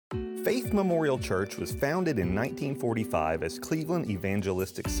Faith Memorial Church was founded in 1945 as Cleveland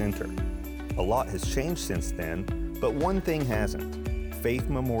Evangelistic Center. A lot has changed since then, but one thing hasn't. Faith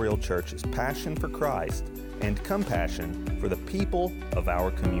Memorial Church's passion for Christ and compassion for the people of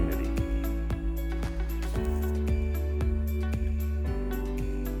our community.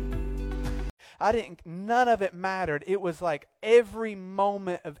 None of it mattered. It was like every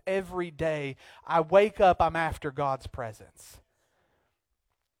moment of every day, I wake up, I'm after God's presence.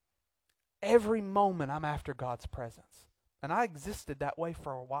 Every moment I'm after God's presence. And I existed that way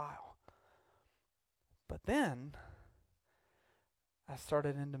for a while. But then, I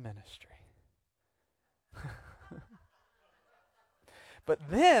started into ministry.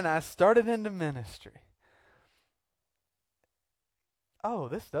 Oh,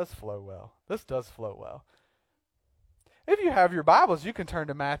 this does flow well. If you have your Bibles, you can turn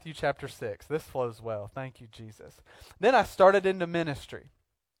to Matthew chapter 6. This flows well. Thank you, Jesus. Then I started into ministry.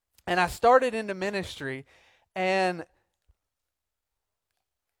 And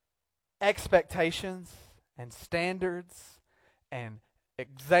expectations and standards and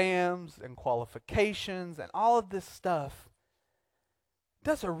exams and qualifications and all of this stuff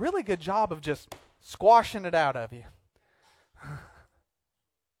does a really good job of just squashing it out of you.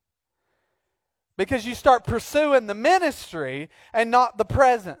 Because you start pursuing the ministry and not the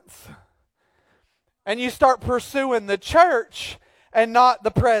presence. And you start pursuing the church and not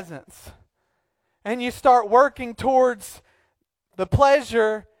the presence. And you start working towards the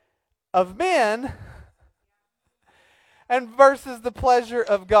pleasure of men and versus the pleasure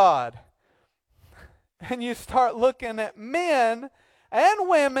of God. And you start looking at men and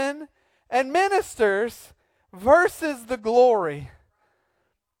women and ministers versus the glory.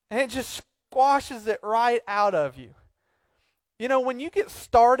 And it just squashes it right out of you. You know, when you get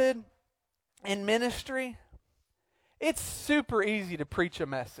started in ministry, it's super easy to preach a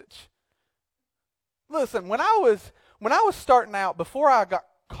message. Listen, when I was starting out, before I got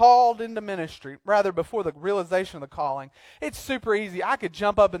called into ministry, rather before the realization of the calling, it's super easy. I could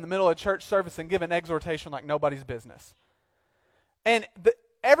jump up in the middle of church service and give an exhortation like nobody's business. And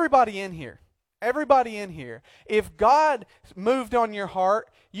everybody in here, if God moved on your heart,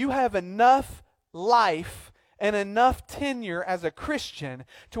 you have enough life and enough tenure as a Christian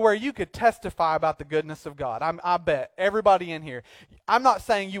to where you could testify about the goodness of God. I bet everybody in here. I'm not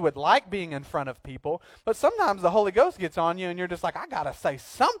saying you would like being in front of people, but sometimes the Holy Ghost gets on you and you're just like, I got to say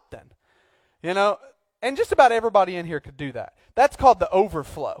something. You know, and just about everybody in here could do that. That's called the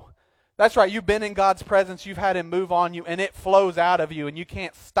overflow. That's right, you've been in God's presence, you've had Him move on you, and it flows out of you, and you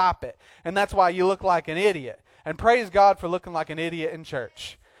can't stop it. And that's why you look like an idiot. And praise God for looking like an idiot in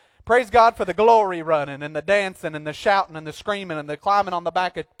church. Praise God for the glory running, and the dancing, and the shouting, and the screaming, and the climbing on the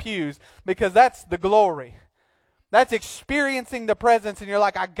back of pews, because that's the glory. That's experiencing the presence, and you're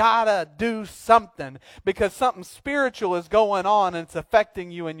like, I gotta do something, because something spiritual is going on, and it's affecting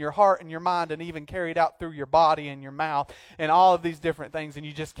you in your heart and your mind, and even carried out through your body and your mouth, and all of these different things, and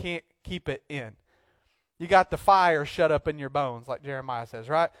you just can't keep it in. You got the fire shut up in your bones, like Jeremiah says,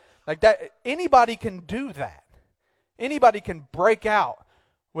 right? Like that. Anybody can do that. Anybody can break out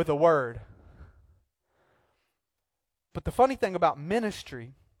with a word. But the funny thing about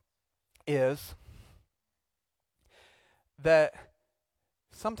ministry is that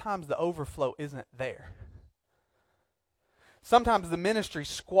sometimes the overflow isn't there. Sometimes the ministry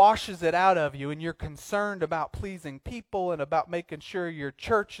squashes it out of you, and you're concerned about pleasing people and about making sure your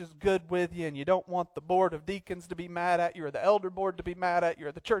church is good with you, and you don't want the board of deacons to be mad at you, or the elder board to be mad at you,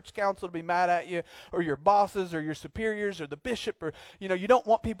 or the church council to be mad at you, or your bosses, or your superiors, or the bishop, or you don't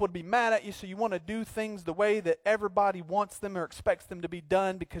want people to be mad at you, so you want to do things the way that everybody wants them or expects them to be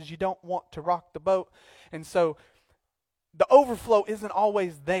done because you don't want to rock the boat. And so the overflow isn't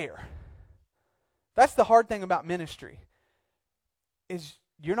always there. That's the hard thing about ministry. Is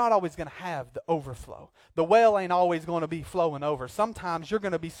you're not always going to have the overflow. The well ain't always going to be flowing over. Sometimes you're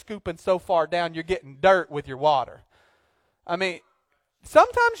going to be scooping so far down you're getting dirt with your water. I mean,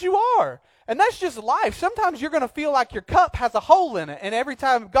 sometimes you are. And that's just life. Sometimes you're going to feel like your cup has a hole in it, and every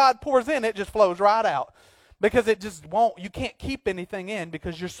time God pours in, it just flows right out. Because it just won't, you can't keep anything in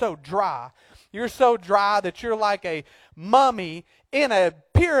because you're so dry. You're so dry that you're like a mummy in a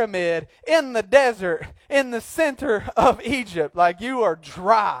pyramid in the desert in the center of Egypt. Like you are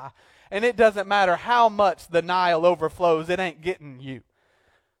dry. And it doesn't matter how much the Nile overflows, it ain't getting you.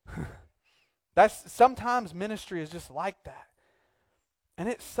 Sometimes ministry is just like that. And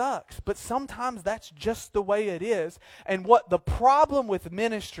it sucks, but sometimes that's just the way it is. And what the problem with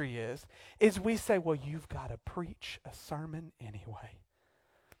ministry is we say, well, you've got to preach a sermon anyway.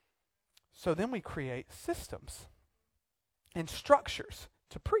 So then we create systems and structures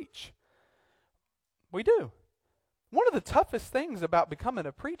to preach. We do. One of the toughest things about becoming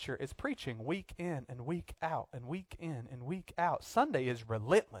a preacher is preaching week in and week out and week in and week out. Sunday is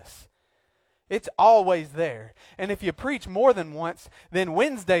relentless. It's always there. And if you preach more than once, then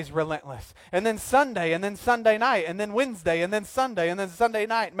Wednesday's relentless. And then Sunday night, and then Wednesday, and then Sunday, and then Sunday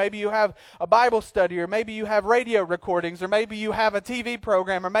night. Maybe you have a Bible study, or maybe you have radio recordings, or maybe you have a TV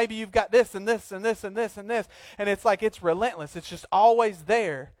program, or maybe you've got this and this and this and this and this. And it's like it's relentless. It's just always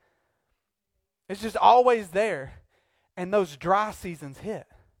there. It's just always there. And those dry seasons hit.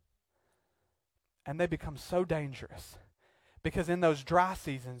 And they become so dangerous. Because in those dry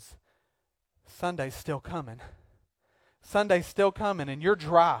seasons, Sunday's still coming. Sunday's still coming and you're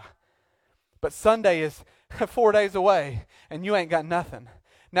dry. But Sunday is 4 days away and you ain't got nothing.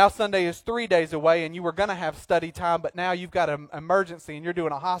 Now Sunday is 3 days away and you were going to have study time, but now you've got an emergency and you're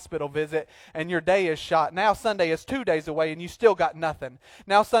doing a hospital visit and your day is shot. Now Sunday is 2 days away and you still got nothing.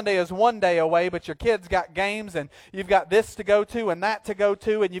 Now Sunday is 1 day away, but your kids got games and you've got this to go to and that to go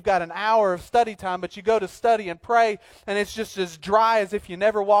to, and you've got an hour of study time, but you go to study and pray and it's just as dry as if you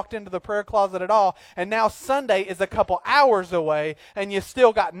never walked into the prayer closet at all. And now Sunday is a couple hours away and you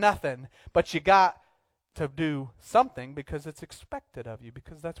still got nothing, but you got to do something because it's expected of you,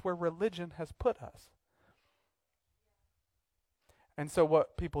 because that's where religion has put us. And so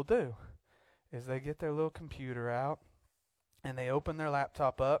what people do is they get their little computer out and they open their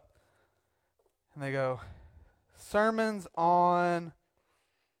laptop up and they go, sermons on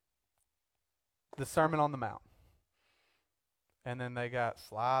the Sermon on the Mount. And then they got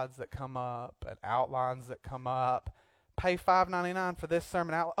slides that come up and outlines that come up. Pay $5.99 for this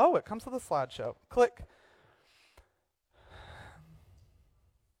sermon outline. Oh, it comes with a slideshow. Click.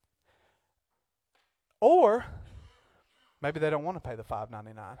 Or maybe they don't want to pay the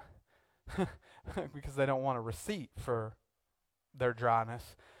 $5.99 because they don't want a receipt for their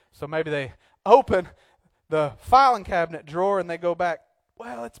dryness. So maybe they open the filing cabinet drawer and they go back,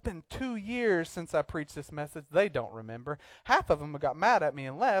 well, it's been 2 years since I preached this message. They don't remember. Half of them got mad at me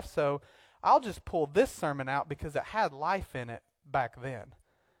and left, so I'll just pull this sermon out because it had life in it back then.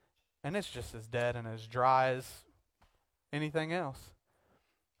 And it's just as dead and as dry as anything else.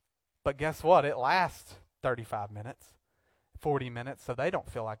 But guess what? It lasts 35 minutes, 40 minutes, so they don't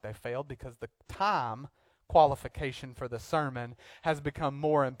feel like they failed because the time qualification for the sermon has become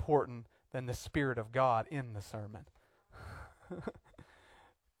more important than the Spirit of God in the sermon.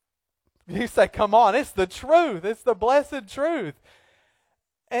 You say, come on, it's the truth. It's the blessed truth.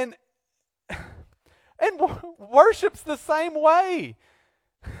 And worship's the same way.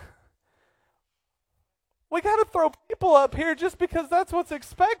 We got to throw people up here just because that's what's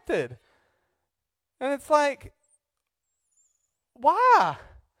expected. And it's like, why?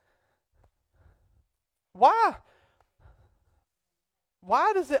 Why?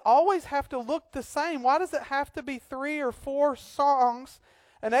 Why does it always have to look the same? Why does it have to be 3 or 4 songs,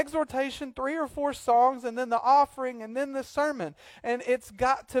 an exhortation, 3 or 4 songs, and then the offering, and then the sermon? And it's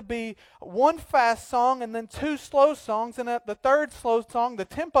got to be 1 fast song, and then 2 slow songs, and at the 3rd slow song, the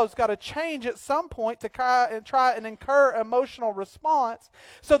tempo's got to change at some point to try and incur emotional response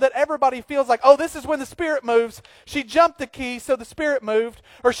so that everybody feels like, oh, this is when the Spirit moves. She jumped the key, so the Spirit moved,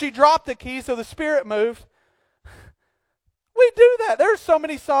 or she dropped the key, so the Spirit moved. We do that. There's so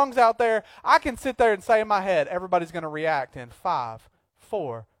many songs out there. I can sit there and say in my head, everybody's going to react in 5,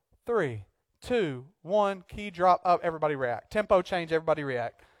 4, 3, 2, 1, key drop up, everybody react. Tempo change, everybody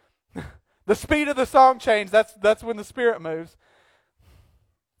react. The speed of the song change, that's when the Spirit moves.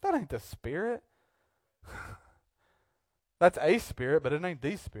 That ain't the Spirit. That's a spirit, but it ain't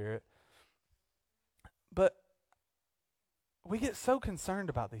the Spirit. But we get so concerned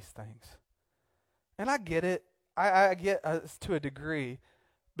about these things. And I get it. I get us to a degree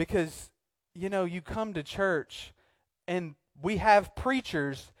because, you know, you come to church and we have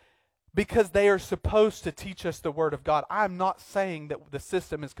preachers because they are supposed to teach us the Word of God. I'm not saying that the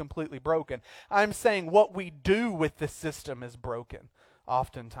system is completely broken. I'm saying what we do with the system is broken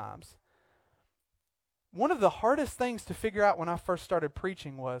oftentimes. One of the hardest things to figure out when I first started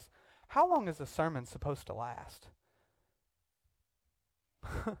preaching was, how long is a sermon supposed to last?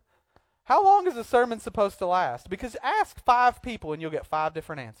 How long is a sermon supposed to last? Because ask 5 people and you'll get 5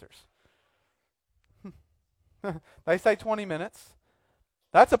 different answers. They say 20 minutes.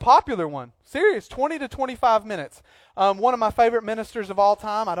 That's a popular one. Serious, 20 to 25 minutes. One of my favorite ministers of all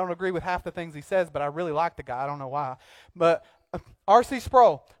time, I don't agree with half the things he says, but I really like the guy. I don't know why. But R.C.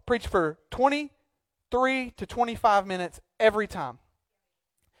 Sproul preached for 23 to 25 minutes every time.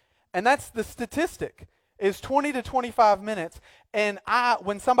 And that's the statistic, is 20 to 25 minutes. And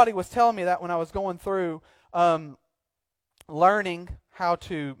when somebody was telling me that when I was going through learning how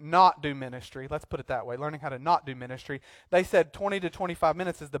to not do ministry, let's put it that way, learning how to not do ministry, they said 20 to 25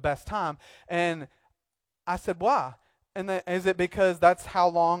 minutes is the best time. And I said, why? And is it because that's how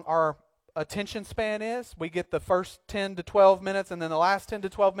long our attention span is? We get the first 10 to 12 minutes and then the last 10 to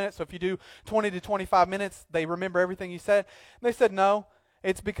 12 minutes. So if you do 20 to 25 minutes, they remember everything you said. And they said, no,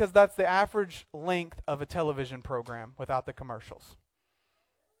 it's because that's the average length of a television program without the commercials.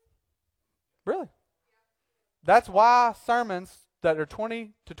 Really? That's why sermons that are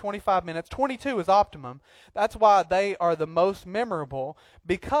 20 to 25 minutes, 22 is optimum, that's why they are the most memorable,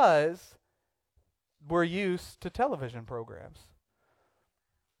 because we're used to television programs.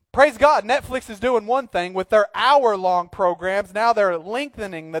 Praise God, Netflix is doing one thing with their hour-long programs. Now they're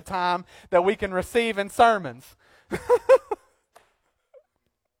lengthening the time that we can receive in sermons. At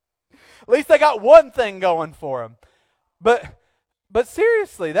least they got one thing going for them. But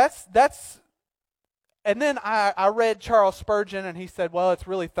seriously, that's. And then I read Charles Spurgeon, and he said, well, it's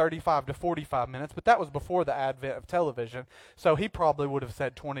really 35 to 45 minutes, but that was before the advent of television, so he probably would have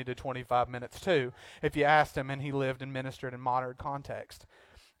said 20 to 25 minutes too, if you asked him and he lived and ministered in modern context.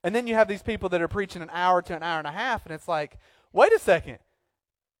 And then you have these people that are preaching an hour to an hour and a half, and it's like, wait a second,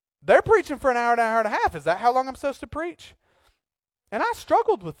 they're preaching for an hour and a half. Is that how long I'm supposed to preach? And I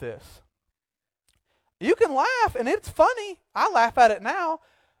struggled with this. You can laugh, and it's funny. I laugh at it now.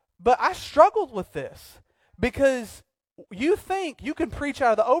 But I struggled with this because you think you can preach out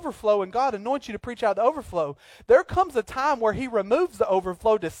of the overflow and God anoints you to preach out of the overflow. There comes a time where He removes the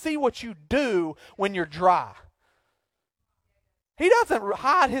overflow to see what you do when you're dry. He doesn't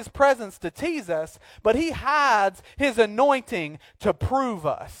hide His presence to tease us, but He hides His anointing to prove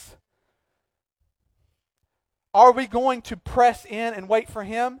us. Are we going to press in and wait for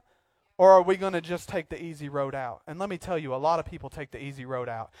Him? Or are we going to just take the easy road out? And let me tell you, a lot of people take the easy road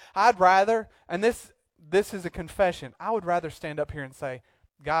out. I'd rather, and this is a confession, I would rather stand up here and say,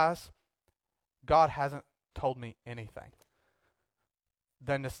 guys, God hasn't told me anything,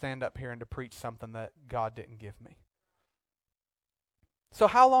 than to stand up here and to preach something that God didn't give me. So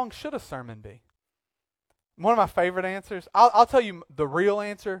how long should a sermon be? One of my favorite answers, I'll tell you the real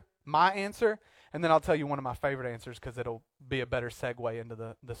answer, my answer, and then I'll tell you one of my favorite answers because it'll be a better segue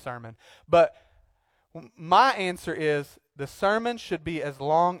into the sermon. But my answer is the sermon should be as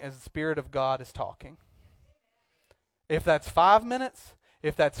long as the Spirit of God is talking. If that's 5 minutes,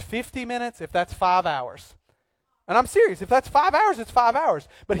 if that's 50 minutes, if that's 5 hours. And I'm serious, if that's 5 hours, it's 5 hours.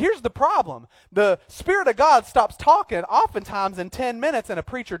 But here's the problem. The Spirit of God stops talking oftentimes in 10 minutes and a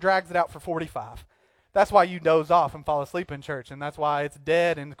preacher drags it out for 45. That's why you doze off and fall asleep in church, and that's why it's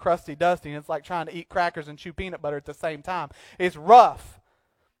dead and crusty, dusty, and it's like trying to eat crackers and chew peanut butter at the same time. It's rough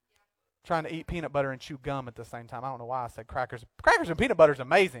trying to eat peanut butter and chew gum at the same time. I don't know why I said crackers. Crackers and peanut butter is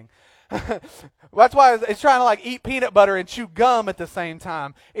amazing. That's why it's trying to like eat peanut butter and chew gum at the same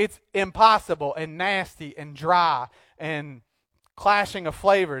time. It's impossible and nasty and dry and clashing of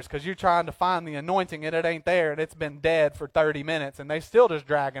flavors because you're trying to find the anointing and it ain't there, and it's been dead for 30 minutes, and they still just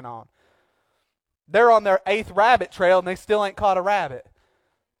dragging on. They're on their 8th rabbit trail and they still ain't caught a rabbit.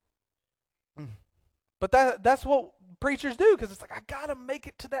 But that's what preachers do, because it's like, I got to make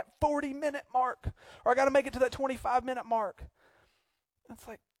it to that 40-minute mark, or I got to make it to that 25-minute mark. It's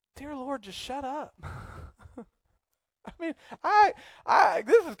like, dear Lord, just shut up. I mean,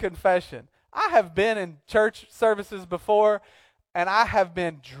 this is confession. I have been in church services before, and I have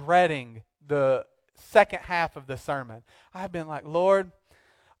been dreading the second half of the sermon. I have been like, Lord,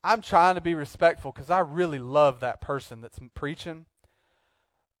 I'm trying to be respectful because I really love that person that's preaching.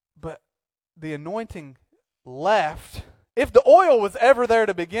 But the anointing left. If the oil was ever there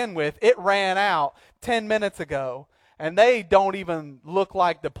to begin with, it ran out 10 minutes ago. And they don't even look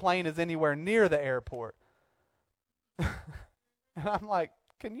like the plane is anywhere near the airport. And I'm like,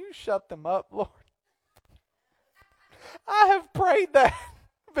 can you shut them up, Lord? I have prayed that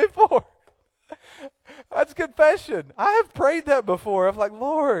before. That's confession. I have prayed that before. I'm like,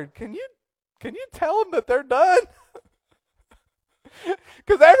 Lord, can you tell them that they're done?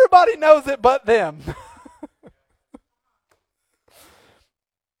 Because everybody knows it but them.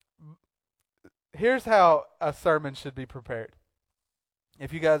 Here's how a sermon should be prepared.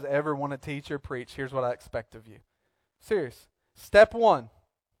 If you guys ever want to teach or preach, here's what I expect of you. Serious. Step 1,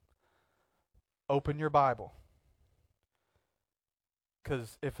 open your Bible.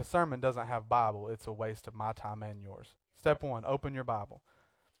 Because if a sermon doesn't have Bible, it's a waste of my time and yours. Step 1, open your Bible.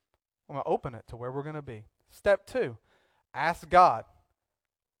 I'm going to open it to where we're going to be. Step 2, ask God,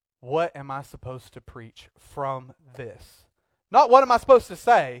 what am I supposed to preach from this? Not what am I supposed to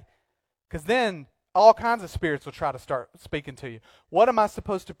say, because then all kinds of spirits will try to start speaking to you. What am I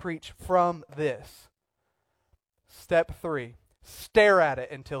supposed to preach from this? Step 3, Stare at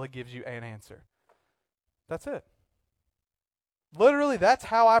it until he gives you an answer. That's it. Literally, that's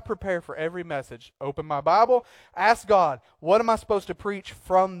how I prepare for every message. Open my Bible, ask God, what am I supposed to preach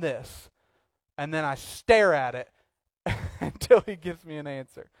from this? And then I stare at it until he gives me an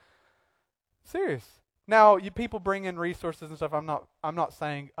answer. Serious. Now, you people bring in resources and stuff. I'm not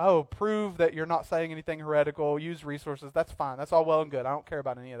saying, oh, prove that you're not saying anything heretical, use resources. That's fine. That's all well and good. I don't care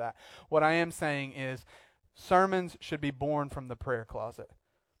about any of that. What I am saying is sermons should be born from the prayer closet.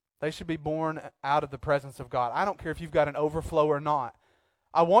 They should be born out of the presence of God. I don't care if you've got an overflow or not.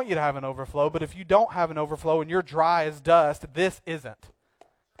 I want you to have an overflow, but if you don't have an overflow and you're dry as dust, this isn't.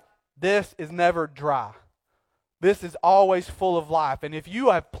 This is never dry. This is always full of life. And if you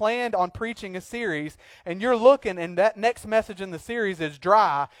have planned on preaching a series and you're looking and that next message in the series is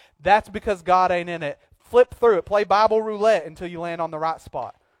dry, that's because God ain't in it. Flip through it. Play Bible roulette until you land on the right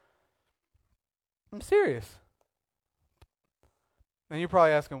spot. I'm serious. And you're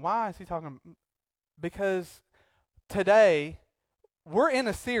probably asking, why is he talking? Because today, we're in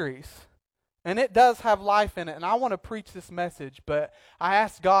a series, and it does have life in it, and I want to preach this message, but I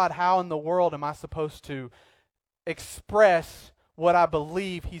asked God, how in the world am I supposed to express what I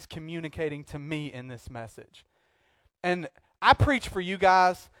believe he's communicating to me in this message? And I preach for you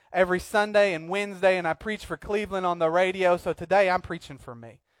guys every Sunday and Wednesday, and I preach for Cleveland on the radio, so today I'm preaching for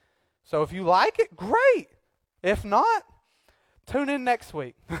me. So if you like it, great. If not, tune in next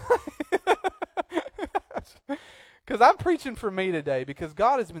week. Because I'm preaching for me today, because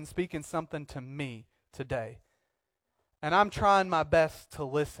God has been speaking something to me today. And I'm trying my best to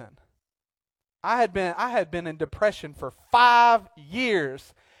listen. I had been in depression for 5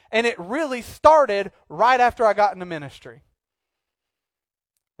 years, and it really started right after I got into ministry.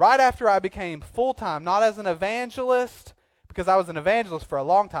 Right after I became full-time, not as an evangelist, because I was an evangelist for a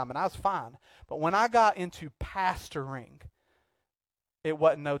long time, and I was fine. But when I got into pastoring, it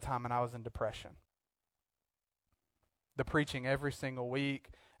wasn't no time, and I was in depression. The preaching every single week,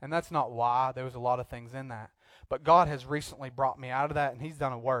 and that's not why. There was a lot of things in that. But God has recently brought me out of that, and he's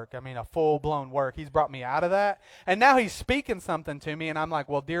done a work. I mean, a full-blown work. He's brought me out of that, and now he's speaking something to me, and I'm like,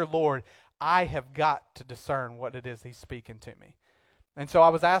 well, dear Lord, I have got to discern what it is he's speaking to me. And so I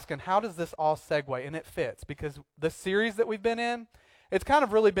was asking, how does this all segue? And it fits, because the series that we've been in, it's kind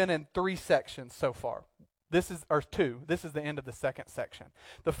of really been in 3 sections so far. This is the end of the second section.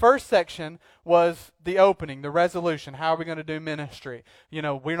 The first section was the opening, the resolution. How are we going to do ministry? You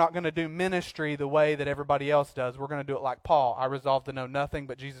know, we're not going to do ministry the way that everybody else does. We're going to do it like Paul. I resolved to know nothing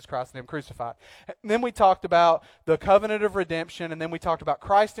but Jesus Christ and him crucified. And then we talked about the covenant of redemption, and then we talked about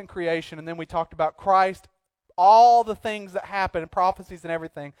Christ in creation, and then we talked about Christ, all the things that happen, prophecies and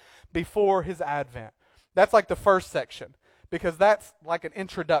everything, before his advent. That's like the first section, because that's like an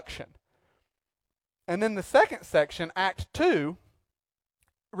introduction. And then the second section, Act 2,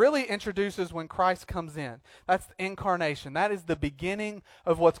 really introduces when Christ comes in. That's the incarnation. That is the beginning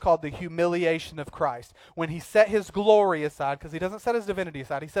of what's called the humiliation of Christ. When he set his glory aside, because he doesn't set his divinity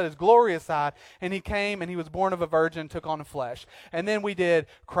aside, he set his glory aside, and he came and he was born of a virgin, took on flesh. And then we did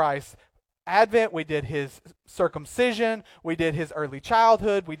Christ's Advent, we did his circumcision, we did his early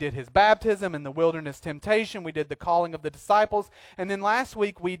childhood, we did his baptism and the wilderness temptation, we did the calling of the disciples, and then last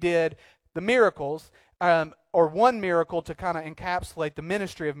week we did the miracles, or one miracle to kind of encapsulate the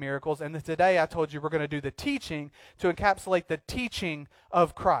ministry of miracles. And then today I told you we're going to do the teaching to encapsulate the teaching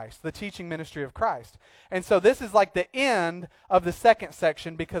of Christ, the teaching ministry of Christ. And so this is like the end of the second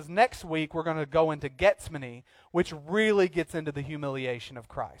section, because next week we're going to go into Gethsemane, which really gets into the humiliation of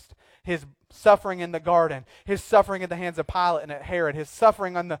Christ. His suffering in the garden, his suffering at the hands of Pilate and at Herod, his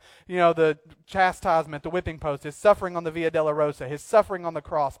suffering on the chastisement, the whipping post, his suffering on the Via Dolorosa, his suffering on the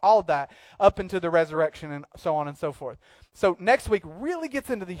cross, all of that up into the resurrection and so on and so forth. So next week really gets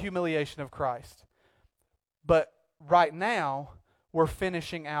into the humiliation of Christ. But right now, we're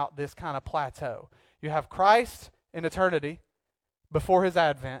finishing out this kind of plateau. You have Christ in eternity before his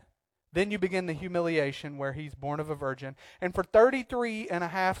advent. Then you begin the humiliation where he's born of a virgin. And for 33 and a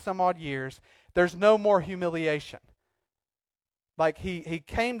half some odd years, there's no more humiliation. Like he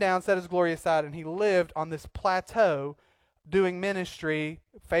came down, set his glory aside, and he lived on this plateau doing ministry,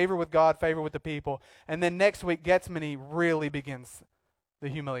 favor with God, favor with the people. And then next week, Gethsemane really begins the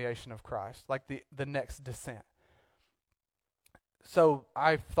humiliation of Christ, like the next descent. So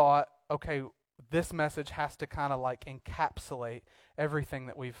I thought, okay, this message has to kind of like encapsulate everything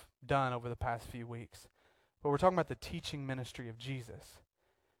that we've done over the past few weeks. But we're talking about the teaching ministry of Jesus.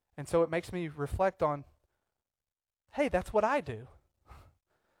 And so it makes me reflect on, hey, that's what I do.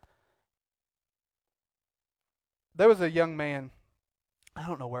 There was a young man, I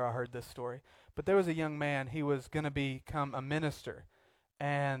don't know where I heard this story, But there was a young man, he was going to become a minister.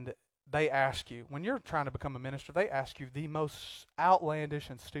 And they ask you, when you're trying to become a minister, they ask you the most outlandish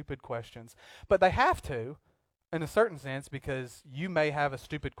and stupid questions. But they have to, in a certain sense, because you may have a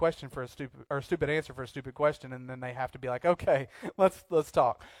stupid question for a stupid answer for a stupid question, and then they have to be like, okay, let's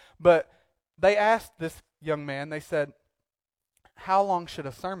talk. But they asked this young man, they said, how long should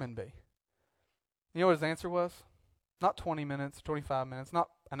a sermon be? You know what his answer was? Not 20 minutes, 25 minutes, not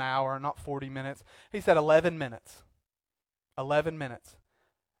an hour, not 40 minutes. He said 11 minutes. 11 minutes.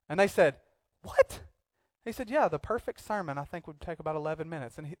 And they said, what? He said, yeah, the perfect sermon I think would take about 11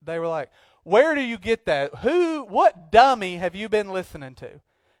 minutes. And they were like, where do you get that? What dummy have you been listening to? And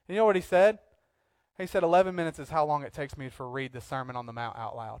you know what he said? He said 11 minutes is how long it takes me to read the Sermon on the Mount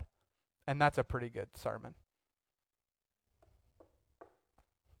out loud. And that's a pretty good sermon.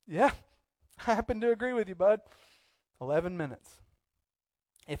 Yeah, I happen to agree with you, bud. 11 minutes.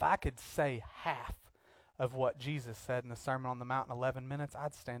 If I could say half of what Jesus said in the Sermon on the Mount in 11 minutes,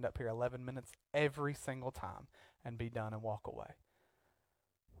 I'd stand up here 11 minutes every single time and be done and walk away.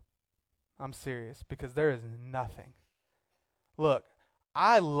 I'm serious, because there is nothing. Look,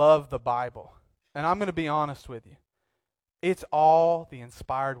 I love the Bible, and I'm going to be honest with you. It's all the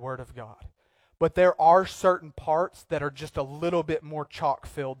inspired Word of God. But there are certain parts that are just a little bit more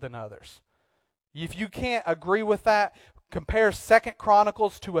chalk-filled than others. If you can't agree with that, compare 2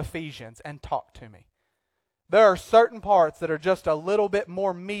 Chronicles to Ephesians and talk to me. There are certain parts that are just a little bit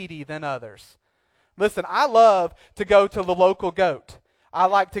more meaty than others. Listen, I love to go to the local goat. I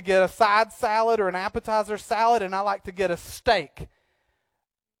like to get a side salad or an appetizer salad, and I like to get a steak.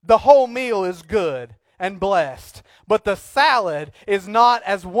 The whole meal is good and blessed, but the salad is not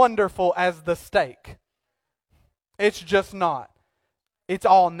as wonderful as the steak. It's just not. It's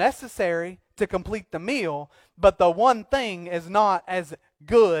all necessary to complete the meal, but the one thing is not as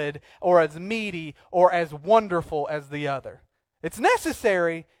good or as meaty or as wonderful as the other. It's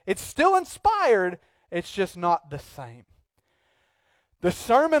necessary, it's still inspired, it's just not the same. The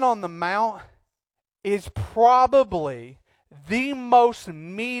Sermon on the Mount is probably the most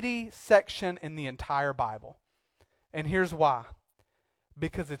meaty section in the entire Bible. And here's why.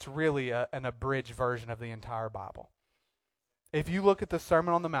 Because it's really an abridged version of the entire Bible. If you look at the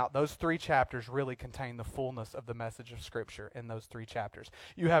Sermon on the Mount, those 3 chapters really contain the fullness of the message of Scripture in those 3 chapters.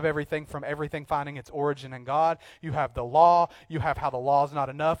 You have everything from everything finding its origin in God. You have the law. You have how the law is not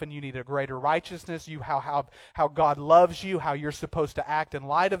enough and you need a greater righteousness. You have how God loves you, how you're supposed to act in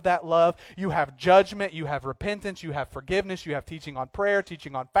light of that love. You have judgment. You have repentance. You have forgiveness. You have teaching on prayer,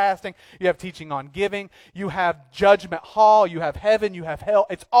 teaching on fasting. You have teaching on giving. You have judgment hall. You have heaven. You have hell.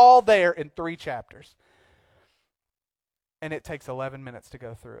 It's all there in 3 chapters. And it takes 11 minutes to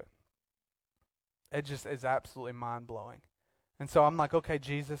go through it. It just is absolutely mind-blowing. And so I'm like, okay,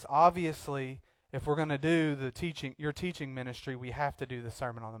 Jesus, obviously, if we're going to do your teaching ministry, we have to do the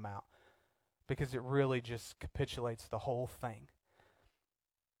Sermon on the Mount. Because it really just capitulates the whole thing.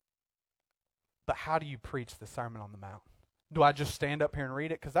 But how do you preach the Sermon on the Mount? Do I just stand up here and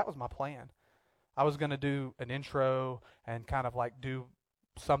read it? Because that was my plan. I was going to do an intro and kind of like do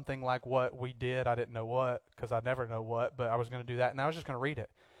something like what we did. I didn't know what, because I never know what, but I was going to do that, and I was just going to read it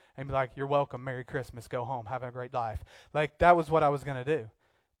and be like, you're welcome, Merry Christmas, go home, have a great life. Like, that was what I was going to do,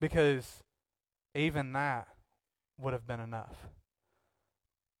 because even that would have been enough.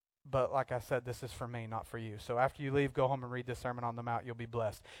 But like I said, this is for me, not for you. So after you leave, go home and read the Sermon on the Mount. You'll be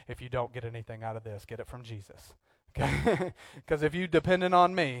blessed. If you don't get anything out of this, get it from Jesus. Okay, because if you dependent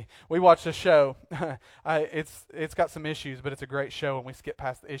on me, we watched a show. It's got some issues, but it's a great show, and we skip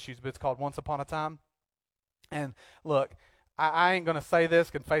past the issues. But it's called Once Upon a Time. And look, I ain't gonna say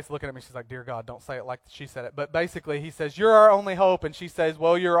this. And Faith's looking at me. She's like, "Dear God, don't say it like she said it." But basically, he says, "You're our only hope," and she says,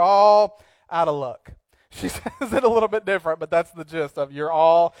 "Well, you're all out of luck." She says it a little bit different, but that's the gist of you're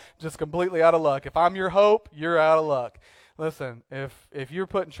all just completely out of luck. If I'm your hope, you're out of luck. Listen, if you're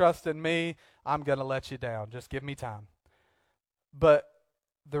putting trust in me, I'm going to let you down. Just give me time. But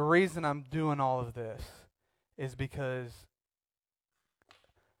the reason I'm doing all of this is because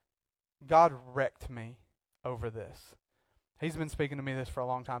God wrecked me over this. He's been speaking to me this for a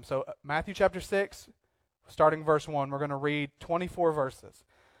long time. So Matthew chapter 6, starting verse 1, we're going to read 24 verses.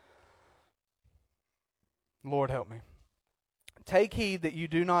 Lord help me. Take heed that you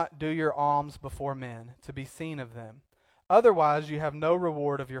do not do your alms before men, to be seen of them. Otherwise, you have no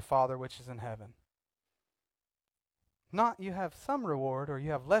reward of your Father which is in heaven. Not you have some reward or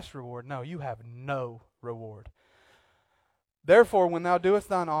you have less reward. No, you have no reward. Therefore, when thou doest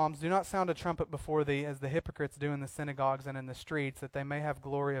thine alms, do not sound a trumpet before thee, as the hypocrites do in the synagogues and in the streets, that they may have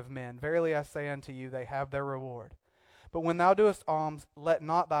glory of men. Verily I say unto you, they have their reward. But when thou doest alms, let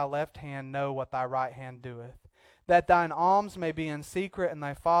not thy left hand know what thy right hand doeth, that thine alms may be in secret, and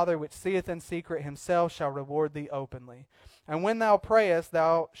thy Father which seeth in secret himself shall reward thee openly. And when thou prayest,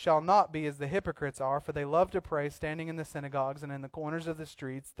 thou shalt not be as the hypocrites are, for they love to pray, standing in the synagogues and in the corners of the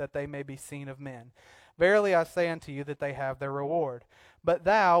streets, that they may be seen of men. Verily I say unto you that they have their reward. But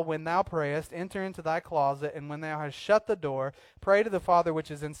thou, when thou prayest, enter into thy closet, and when thou hast shut the door, pray to the Father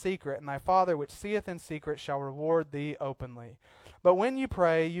which is in secret, and thy Father which seeth in secret shall reward thee openly. But when you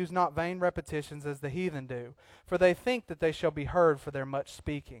pray, use not vain repetitions as the heathen do, for they think that they shall be heard for their much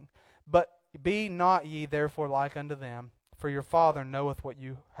speaking. But be not ye therefore like unto them, for your Father knoweth what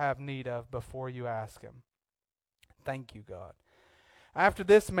you have need of before you ask him. Thank you, God. After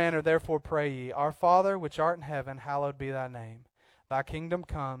this manner therefore pray ye, Our Father which art in heaven, hallowed be thy name. Thy kingdom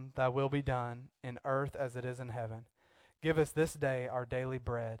come, thy will be done, in earth as it is in heaven. Give us this day our daily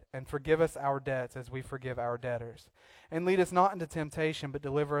bread, and forgive us our debts as we forgive our debtors. And lead us not into temptation, but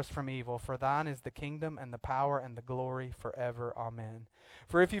deliver us from evil. For thine is the kingdom, and the power, and the glory, forever. Amen.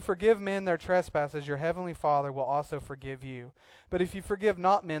 For if you forgive men their trespasses, your heavenly Father will also forgive you. But if you forgive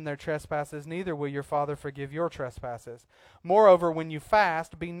not men their trespasses, neither will your Father forgive your trespasses. Moreover, when you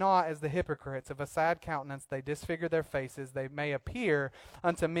fast, be not as the hypocrites. Of a sad countenance they disfigure their faces, they may appear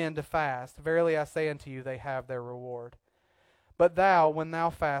unto men to fast. Verily I say unto you, they have their reward. But thou, when thou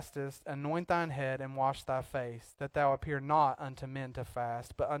fastest, anoint thine head and wash thy face, that thou appear not unto men to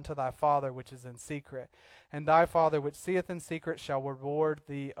fast, but unto thy Father which is in secret. And thy Father which seeth in secret shall reward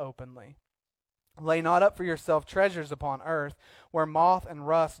thee openly. Lay not up for yourself treasures upon earth, where moth and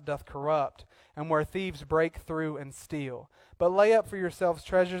rust doth corrupt, and where thieves break through and steal. But lay up for yourselves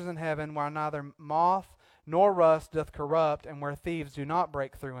treasures in heaven, where neither moth nor rust doth corrupt, and where thieves do not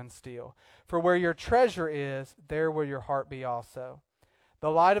break through and steal. For where your treasure is, there will your heart be also. The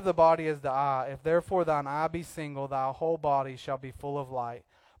light of the body is the eye. If therefore thine eye be single, thy whole body shall be full of light.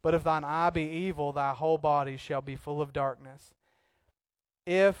 But if thine eye be evil, thy whole body shall be full of darkness.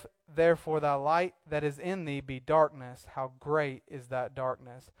 If therefore thy light that is in thee be darkness, how great is that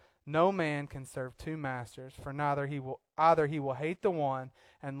darkness? No man can serve two masters, for either he will hate the one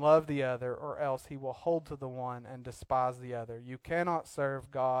and love the other, or else he will hold to the one and despise the other. You cannot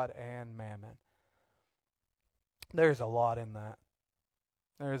serve God and mammon. There's a lot in that.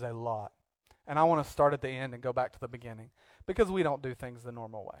 There is a lot. And I want to start at the end and go back to the beginning, because we don't do things the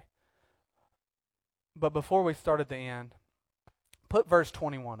normal way. But before we start at the end, put verse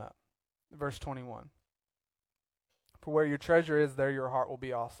 21 up. Verse 21. For where your treasure is, there your heart will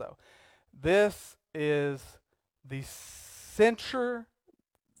be also. This is the center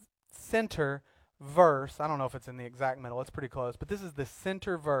verse. I don't know if it's in the exact middle. It's pretty close. But this is the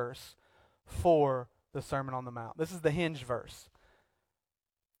center verse for the Sermon on the Mount. This is the hinge verse.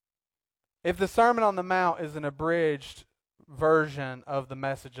 If the Sermon on the Mount is an abridged version of the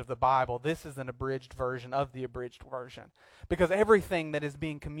message of the Bible, this is an abridged version of the abridged version. Because everything that is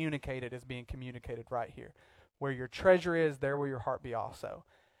being communicated right here. Where your treasure is, there will your heart be also.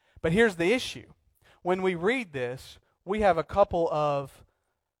 But here's the issue. When we read this, we have a couple of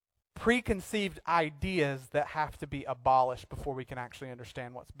preconceived ideas that have to be abolished before we can actually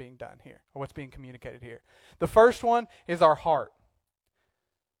understand what's being done here, or what's being communicated here. The first one is our heart.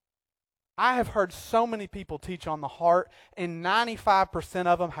 I have heard so many people teach on the heart, and 95%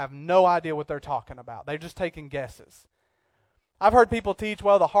 of them have no idea what they're talking about. They're just taking guesses. I've heard people teach,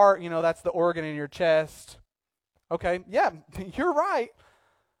 well, the heart, that's the organ in your chest. Okay, yeah, you're right.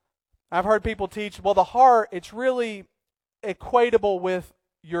 I've heard people teach, well, the heart, it's really equatable with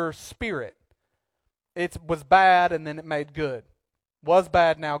your spirit. It was bad and then it made good. Was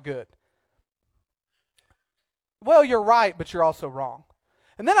bad, now good. Well, you're right, but you're also wrong.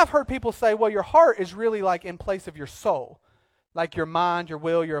 And then I've heard people say, well, your heart is really like in place of your soul. Like your mind, your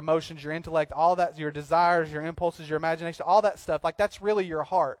will, your emotions, your intellect, all that, your desires, your impulses, your imagination, all that stuff. Like that's really your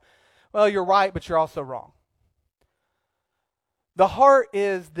heart. Well, you're right, but you're also wrong. The heart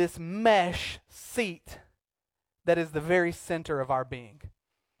is this mesh seat that is the very center of our being.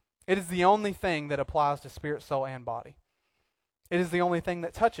 It is the only thing that applies to spirit, soul, and body. It is the only thing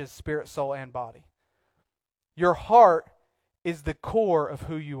that touches spirit, soul, and body. Your heart is the core of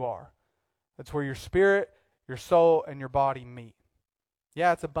who you are. That's where your spirit, your soul, and your body meet.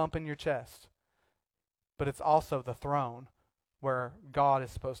 Yeah, it's a bump in your chest, but it's also the throne where God is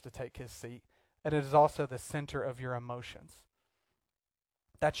supposed to take his seat, and it is also the center of your emotions.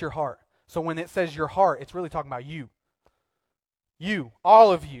 That's your heart. So when it says your heart, it's really talking about you. You,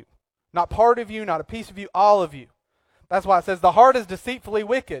 all of you. Not part of you, not a piece of you, all of you. That's why it says the heart is deceitfully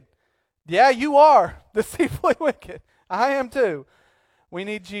wicked. Yeah, you are deceitfully wicked. I am too. We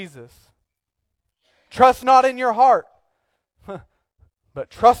need Jesus. Trust not in your heart. But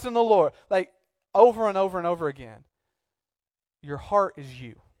trust in the Lord. Like over and over and over again. Your heart is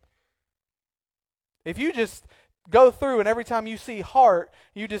you. If you just go through and every time you see heart,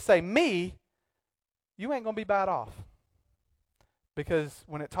 you just say me, you ain't going to be bad off. Because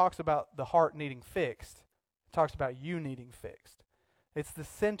when it talks about the heart needing fixed, it talks about you needing fixed. It's the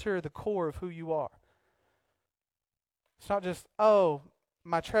center, the core of who you are. It's not just, oh,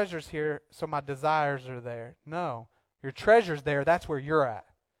 my treasure's here, so my desires are there. No, your treasure's there, that's where you're at.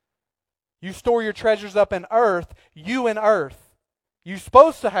 You store your treasures up in earth, you in earth. You're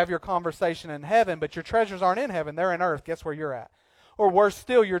supposed to have your conversation in heaven, but your treasures aren't in heaven, they're in earth. Guess where you're at? Or worse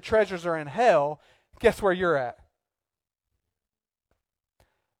still, your treasures are in hell. Guess where you're at?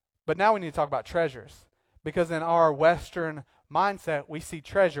 But now we need to talk about treasures. Because in our Western mindset, we see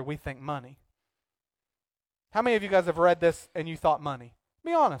treasure, we think money. How many of you guys have read this and you thought money?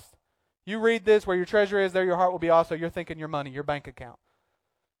 Be honest. You read this, where your treasure is, there your heart will be also. You're thinking your money, your bank account.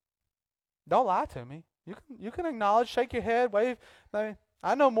 Don't lie to me. You can acknowledge, shake your head, wave.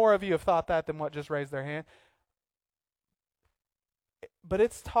 I know more of you have thought that than what just raised their hand. But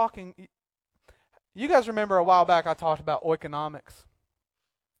it's talking. You guys remember a while back I talked about oikonomics.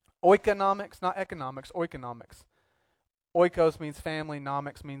 Oikonomics, not economics, oikonomics. Oikos means family,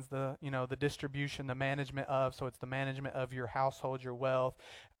 nomics means the distribution, the management of, so it's the management of your household, your wealth.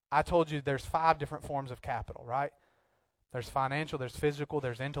 I told you there's 5 different forms of capital, right? There's financial, there's physical,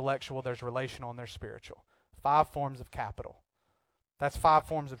 there's intellectual, there's relational, and there's spiritual. 5 forms of capital. That's 5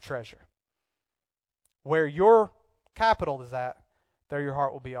 forms of treasure. Where your capital is at, there your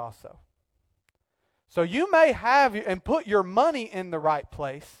heart will be also. So you may have and put your money in the right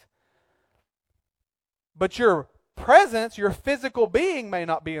place, but your presence, your physical being may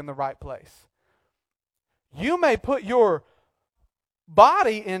not be in the right place. You may put your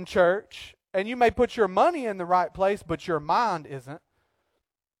body in church, and you may put your money in the right place, but your mind isn't.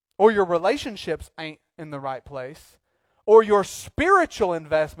 Or your relationships ain't in the right place. Or your spiritual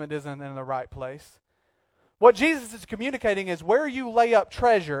investment isn't in the right place. What Jesus is communicating is where you lay up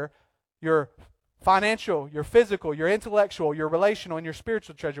treasure, your financial, your physical, your intellectual, your relational, and your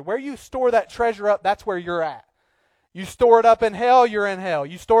spiritual treasure. Where you store that treasure up, that's where you're at. You store it up in hell, you're in hell.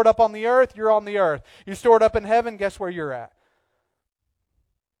 You store it up on the earth, you're on the earth. You store it up in heaven, guess where you're at?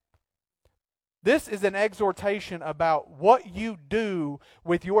 This is an exhortation about what you do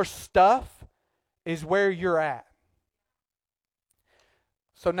with your stuff is where you're at.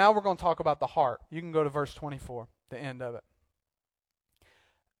 So now we're going to talk about the heart. You can go to verse 24, the end of it.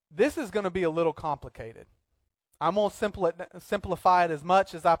 This is going to be a little complicated. I'm going to simplify it as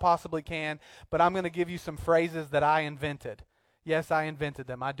much as I possibly can, but I'm going to give you some phrases that I invented. Yes, I invented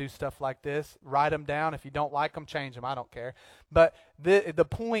them. I do stuff like this. Write them down. If you don't like them, change them. I don't care. But the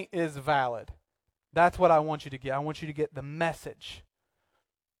point is valid. That's what I want you to get. I want you to get the message.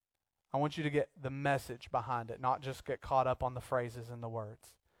 I want you to get the message behind it, not just get caught up on the phrases and the words.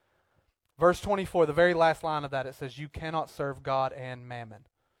 Verse 24, the very last line of that, it says, you cannot serve God and mammon.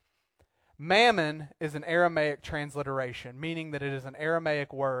 Mammon is an Aramaic transliteration, meaning that it is an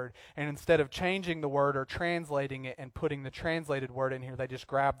Aramaic word, and instead of changing the word or translating it and putting the translated word in here, they just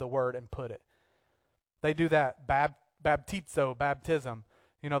grab the word and put it. They do that, baptizo, baptism.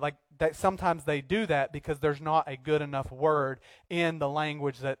 Like that. Sometimes they do that because there's not a good enough word in the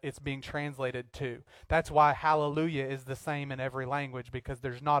language that it's being translated to. That's why hallelujah is the same in every language, because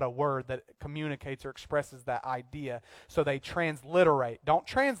there's not a word that communicates or expresses that idea. So they transliterate. Don't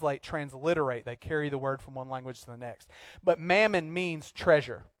translate, transliterate. They carry the word from one language to the next. But mammon means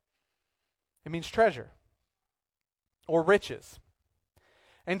treasure. It means treasure or riches.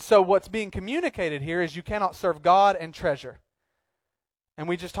 And so what's being communicated here is you cannot serve God and treasure. And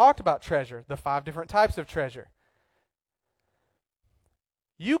we just talked about treasure, the 5 different types of treasure.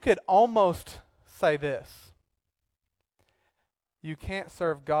 You could almost say this. You can't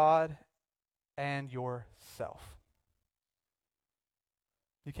serve God and yourself.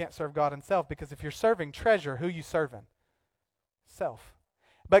 You can't serve God and self, because if you're serving treasure, who are you serving? Self.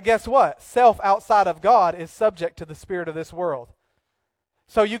 But guess what? Self outside of God is subject to the spirit of this world.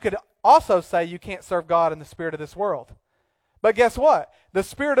 So you could also say you can't serve God in the spirit of this world. But guess what? The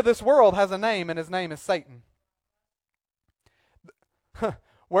spirit of this world has a name, and his name is Satan.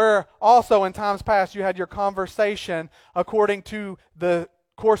 Where also in times past you had your conversation according to the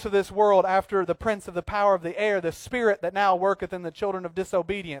course of this world after the prince of the power of the air, the spirit that now worketh in the children of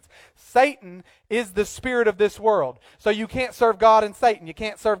disobedience. Satan is the spirit of this world. So you can't serve God in Satan. You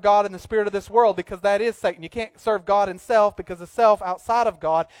can't serve God in the spirit of this world, because that is Satan. You can't serve God in self, because the self outside of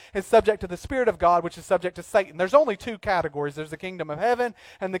God is subject to the spirit of God, which is subject to Satan. There's only 2 categories. There's the kingdom of heaven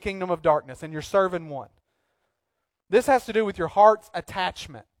and the kingdom of darkness, and you're serving one. This has to do with your heart's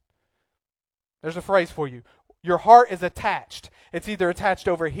attachment. There's a phrase for you. Your heart is attached. It's either attached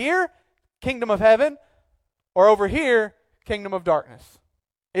over here, kingdom of heaven, or over here, kingdom of darkness.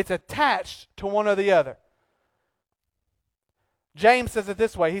 It's attached to one or the other. James says it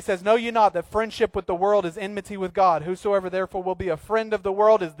this way. He says, "Know ye not that friendship with the world is enmity with God? Whosoever therefore will be a friend of the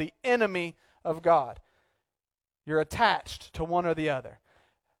world is the enemy of God." You're attached to one or the other.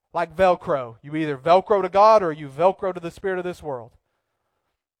 Like Velcro. You either Velcro to God or you Velcro to the spirit of this world.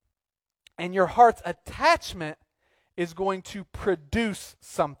 And your heart's attachment is going to produce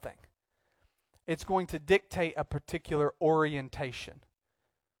something. It's going to dictate a particular orientation.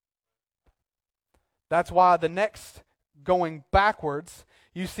 That's why the next, going backwards,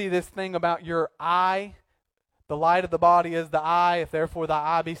 you see this thing about your eye. The light of the body is the eye. If therefore thy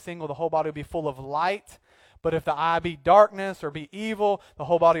eye be single, the whole body will be full of light. But if the eye be darkness or be evil, the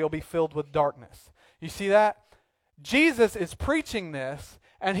whole body will be filled with darkness. You see that? Jesus is preaching this,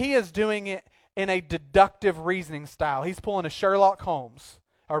 and he is doing it in a deductive reasoning style. He's pulling a Sherlock Holmes,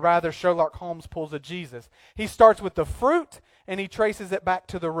 or rather Sherlock Holmes pulls a Jesus. He starts with the fruit, and he traces it back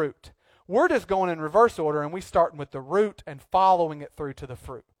to the root. We're just going in reverse order, and we starting with the root and following it through to the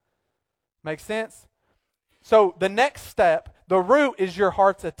fruit. Make sense? So the next step, the root is your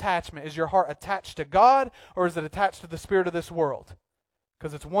heart's attachment. Is your heart attached to God, or is it attached to the spirit of this world?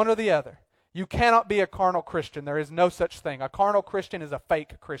 Because it's one or the other. You cannot be a carnal Christian. There is no such thing. A carnal Christian is a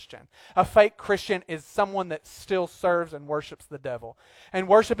fake Christian. A fake Christian is someone that still serves and worships the devil. And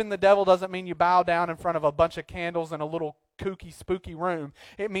worshiping the devil doesn't mean you bow down in front of a bunch of candles in a little kooky, spooky room.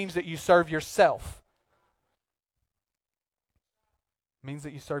 It means that you serve yourself. It means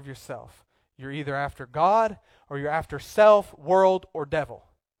that you serve yourself. You're either after God or you're after self, world, or devil.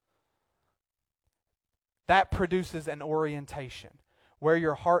 That produces an orientation. Where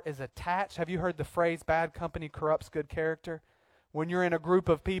your heart is attached. Have you heard the phrase, bad company corrupts good character? When you're in a group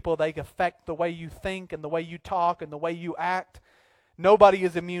of people, they affect the way you think and the way you talk and the way you act. Nobody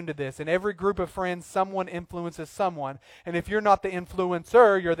is immune to this. In every group of friends, someone influences someone. And if you're not the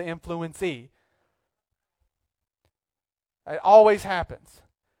influencer, you're the influencee. It always happens.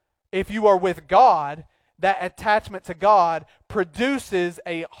 If you are with God, that attachment to God produces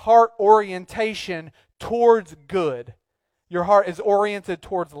a heart orientation towards good. Your heart is oriented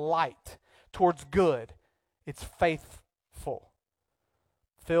towards light, towards good. It's faithful,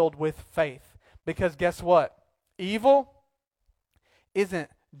 filled with faith. Because guess what? Evil isn't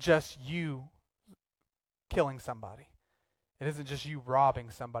just you killing somebody. It isn't just you robbing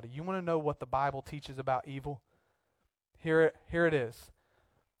somebody. You want to know what the Bible teaches about evil? Here it is.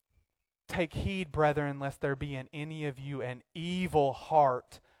 Take heed, brethren, lest there be in any of you an evil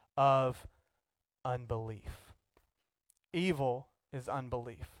heart of unbelief. Evil is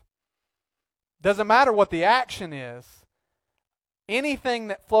unbelief. Doesn't matter what the action is. Anything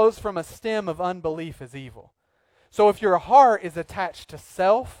that flows from a stem of unbelief is evil. So if your heart is attached to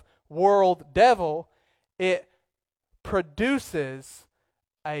self, world, devil, it produces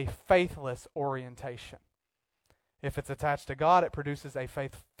a faithless orientation. If it's attached to God, it produces a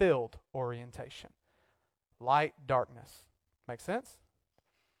faith-filled orientation. Light, darkness. Make sense?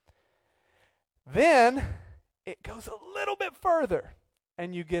 Then it goes a little bit further,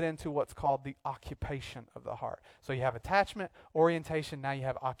 and you get into what's called the occupation of the heart. So you have attachment, orientation, now you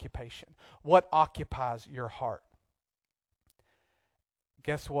have occupation. What occupies your heart?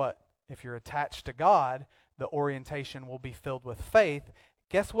 Guess what? If you're attached to God, the orientation will be filled with faith.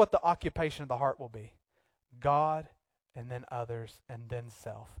 Guess what the occupation of the heart will be? God, and then others, and then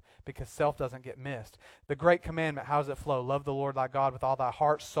self. Because self doesn't get missed. The great commandment, how does it flow? Love the Lord thy God with all thy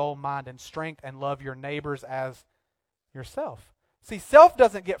heart, soul, mind, and strength, and love your neighbors as yourself. See, self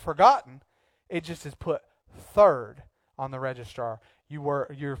doesn't get forgotten. It just is put third on the registrar.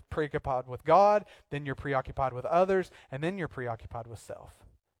 You're preoccupied with God, then you're preoccupied with others, and then you're preoccupied with self.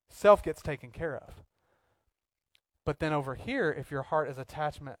 Self gets taken care of. But then over here, if your heart is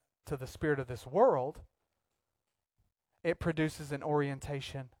attachment to the spirit of this world, it produces an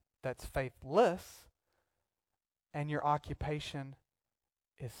orientation that's faithless, and your occupation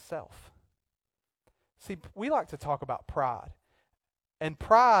is self. See, we like to talk about pride. And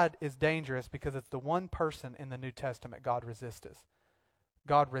pride is dangerous because it's the one person in the New Testament God resisteth.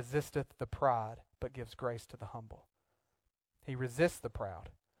 God resisteth the pride, but gives grace to the humble. He resists the proud.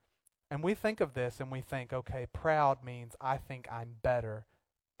 And we think of this and we think, okay, proud means I think I'm better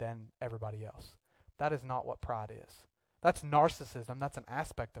than everybody else. That is not what pride is. That's narcissism. That's an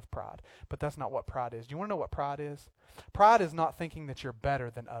aspect of pride. But that's not what pride is. Do you want to know what pride is? Pride is not thinking that you're better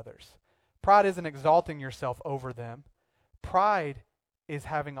than others. Pride isn't exalting yourself over them. Pride is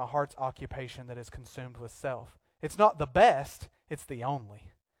having a heart's occupation that is consumed with self. It's not the best, it's the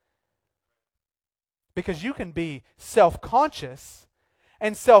only. Because you can be self-conscious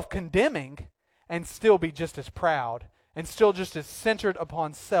and self-condemning and still be just as proud and still just as centered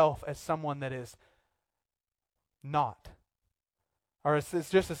upon self as someone that is not. Or it's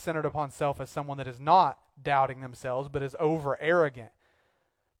just as centered upon self as someone that is not doubting themselves but is over arrogant.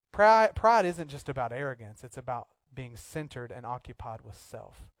 Pride isn't just about arrogance. It's about being centered and occupied with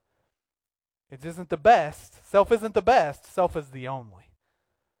self. It isn't the best. Self isn't the best. Self is the only.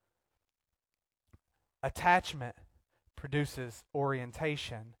 Attachment produces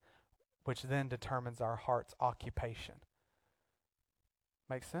orientation, which then determines our heart's occupation.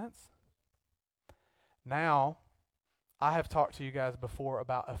 Make sense? Now, I have talked to you guys before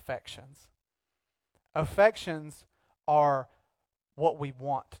about affections. Affections are what we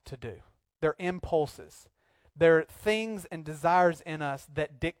want to do. They're impulses. They're things and desires in us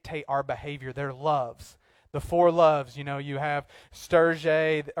that dictate our behavior. They're loves. The four loves, you have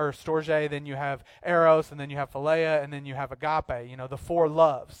storge, then you have eros, and then you have philia, and then you have agape. The four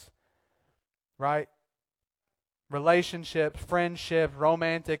loves, right? Relationships, friendship,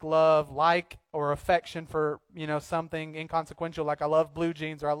 romantic love, like or affection for, something inconsequential like I love blue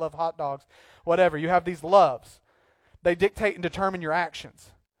jeans or I love hot dogs, whatever. You have these loves. They dictate and determine your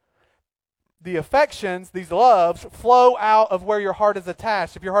actions. The affections, these loves, flow out of where your heart is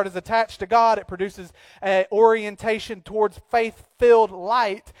attached. If your heart is attached to God, it produces an orientation towards faith-filled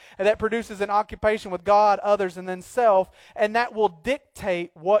light, and that produces an occupation with God, others, and then self, and that will dictate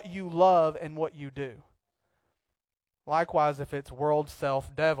what you love and what you do. Likewise, if it's world,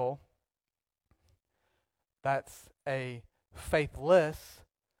 self, devil, that's a faithless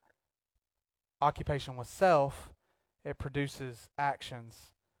occupation with self. It produces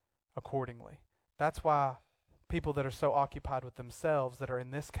actions accordingly. That's why people that are so occupied with themselves that are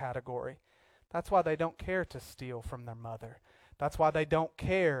in this category, that's why they don't care to steal from their mother. That's why they don't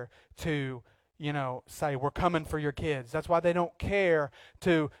care to, say, we're coming for your kids. That's why they don't care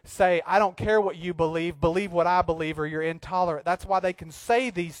to say, I don't care what you believe what I believe, or you're intolerant. That's why they can say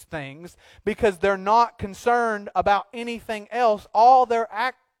these things, because they're not concerned about anything else. All their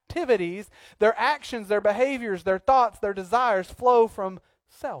activities, their actions, their behaviors, their thoughts, their desires flow from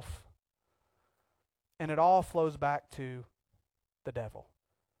self. And it all flows back to the devil.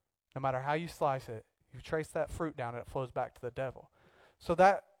 No matter how you slice it, you trace that fruit down and it flows back to the devil. So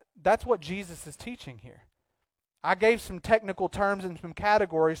that's what Jesus is teaching here. I gave some technical terms and some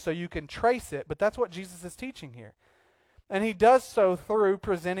categories so you can trace it, but that's what Jesus is teaching here. And he does so through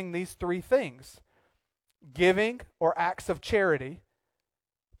presenting these three things: giving or acts of charity,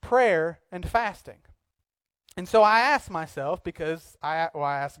 prayer, and fasting. And so I asked myself, because I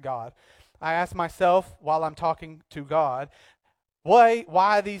asked God, I asked myself while I'm talking to God,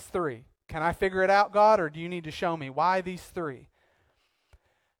 why these three? Can I figure it out, God, or do you need to show me? Why these three?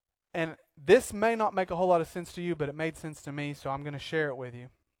 And this may not make a whole lot of sense to you, but it made sense to me, so I'm going to share it with you.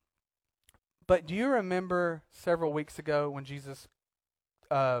 But do you remember several weeks ago when Jesus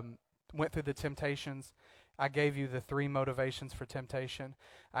went through the temptations? I gave you the three motivations for temptation.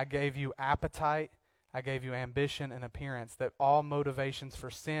 I gave you appetite, I gave you ambition, and appearance, that all motivations for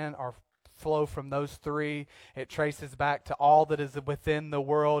sin flow from those three. It traces back to all that is within the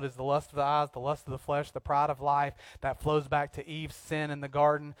world is the lust of the eyes, the lust of the flesh, the pride of life. That flows back to Eve's sin in the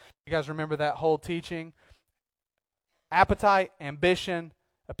garden. You guys remember that whole teaching? Appetite, ambition,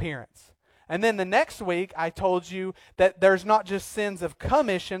 appearance. And then the next week, I told you that there's not just sins of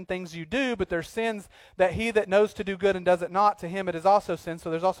commission, things you do, but there's sins that he that knows to do good and does it not, to him it is also sin.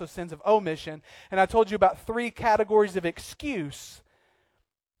 So there's also sins of omission. And I told you about three categories of excuse: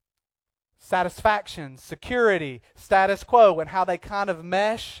 satisfaction, security, status quo, and how they kind of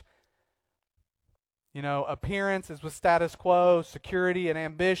mesh. Appearance is with status quo, security and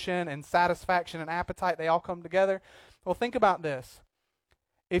ambition, and satisfaction and appetite, they all come together. Well, think about this.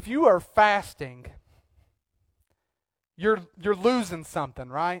 If you are fasting, you're losing something,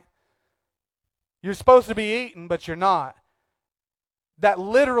 right? You're supposed to be eating, but you're not. That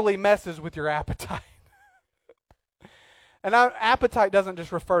literally messes with your appetite. And appetite doesn't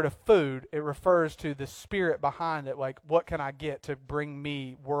just refer to food. It refers to the spirit behind it. Like, what can I get to bring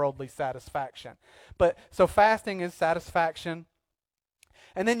me worldly satisfaction? So fasting is satisfaction.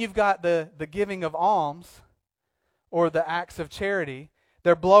 And then you've got the giving of alms, or the acts of charity.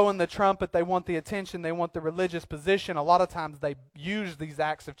 They're blowing the trumpet. They want the attention. They want the religious position. A lot of times they use these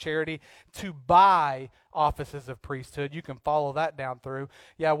acts of charity to buy offices of priesthood. You can follow that down through.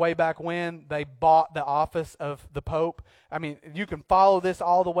 Yeah, way back when they bought the office of the Pope. I mean, you can follow this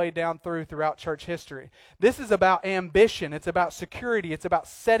all the way down throughout church history. This is about ambition. It's about security. It's about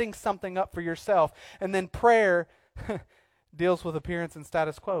setting something up for yourself. And then prayer deals with appearance and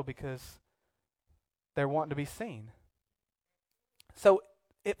status quo because they're wanting to be seen. So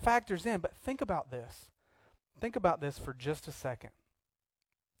it factors in, but think about this. Think about this for just a second.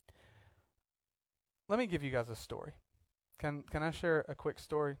 Let me give you guys a story. Can I share a quick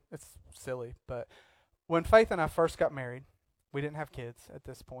story? It's silly, but when Faith and I first got married, we didn't have kids at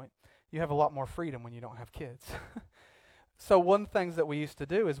this point. You have a lot more freedom when you don't have kids. So one of the things that we used to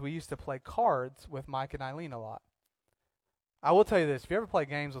do is we used to play cards with Mike and Eileen a lot. I will tell you this, if you ever play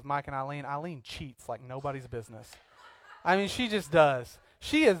games with Mike and Eileen cheats like nobody's business. I mean, she just does.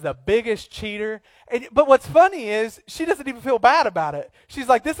 She is the biggest cheater. But what's funny is she doesn't even feel bad about it. She's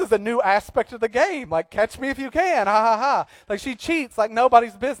like, this is a new aspect of the game. Like, catch me if you can. Ha, ha, ha. Like, she cheats like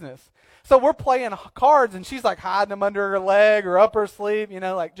nobody's business. So we're playing cards, and she's like hiding them under her leg or up her sleeve,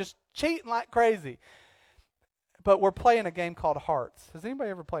 like just cheating like crazy. But we're playing a game called Hearts. Has anybody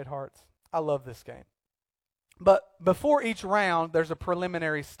ever played Hearts? I love this game. But before each round, there's a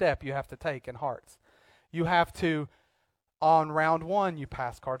preliminary step you have to take in Hearts. You have to... On round 1, you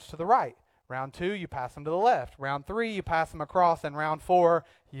pass cards to the right. Round 2, you pass them to the left. Round 3, you pass them across. And round 4,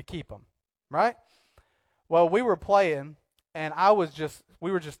 you keep them. Right? Well, we were playing, and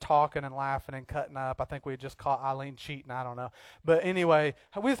we were just talking and laughing and cutting up. I think we had just caught Eileen cheating. I don't know. But anyway,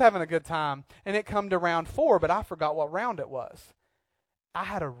 we was having a good time. And it come to round 4, but I forgot what round it was. I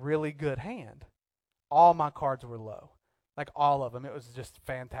had a really good hand. All my cards were low. Like all of them. It was just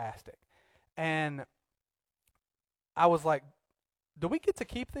fantastic. And I was like, do we get to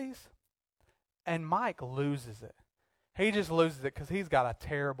keep these? And Mike loses it. He just loses it because he's got a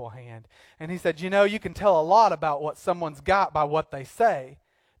terrible hand. And he said, you can tell a lot about what someone's got by what they say.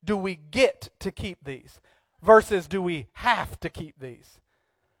 Do we get to keep these? Versus do we have to keep these?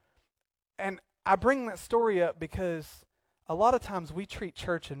 And I bring that story up because a lot of times we treat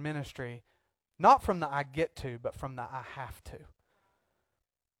church and ministry not from the I get to, but from the I have to.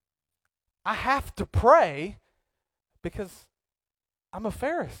 I have to pray because I'm a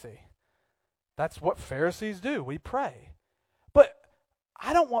Pharisee. That's what Pharisees do. We pray. But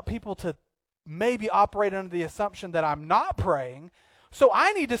I don't want people to maybe operate under the assumption that I'm not praying. So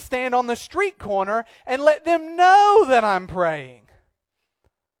I need to stand on the street corner and let them know that I'm praying.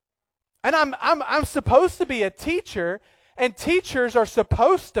 And I'm supposed to be a teacher, and teachers are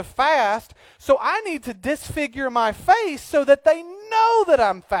supposed to fast. So I need to disfigure my face so that they know that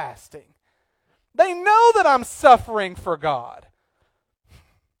I'm fasting. They know that I'm suffering for God.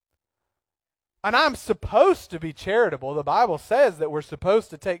 And I'm supposed to be charitable. The Bible says that we're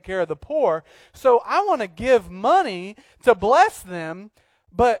supposed to take care of the poor. So I want to give money to bless them,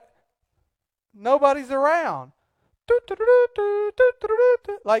 but nobody's around.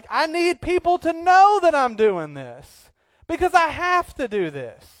 Like, I need people to know that I'm doing this because I have to do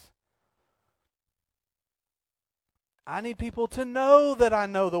this. I need people to know that I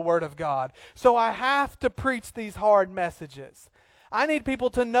know the Word of God. So I have to preach these hard messages. I need people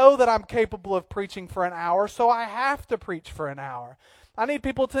to know that I'm capable of preaching for an hour, so I have to preach for an hour. I need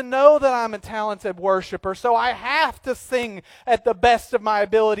people to know that I'm a talented worshiper, so I have to sing at the best of my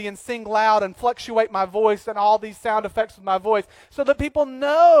ability and sing loud and fluctuate my voice and all these sound effects with my voice so that people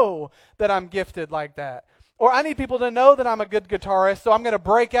know that I'm gifted like that. Or I need people to know that I'm a good guitarist, so I'm going to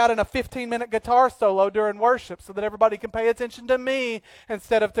break out in a 15-minute guitar solo during worship so that everybody can pay attention to me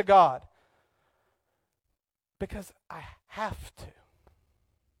instead of to God. Because I have to.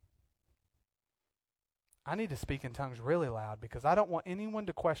 I need to speak in tongues really loud because I don't want anyone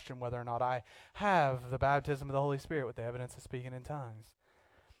to question whether or not I have the baptism of the Holy Spirit with the evidence of speaking in tongues.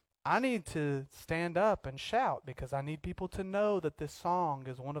 I need to stand up and shout because I need people to know that this song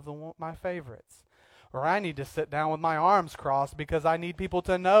is one of my favorites. Or I need to sit down with my arms crossed because I need people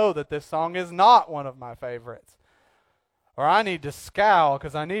to know that this song is not one of my favorites. Or I need to scowl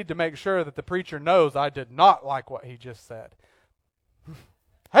because I need to make sure that the preacher knows I did not like what he just said.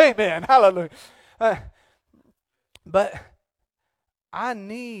 Amen. Hallelujah. But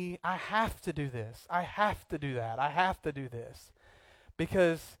I have to do this. I have to do that. I have to do this.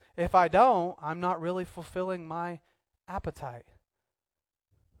 Because if I don't, I'm not really fulfilling my appetite.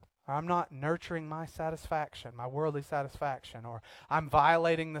 I'm not nurturing my satisfaction, my worldly satisfaction, or I'm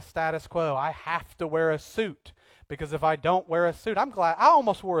violating the status quo. I have to wear a suit because if I don't wear a suit, I'm glad. I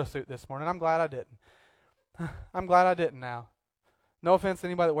almost wore a suit this morning. I'm glad I didn't. I'm glad I didn't now. No offense to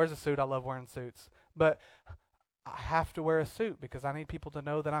anybody that wears a suit. I love wearing suits. But I have to wear a suit because I need people to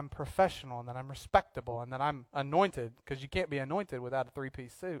know that I'm professional and that I'm respectable and that I'm anointed, because you can't be anointed without a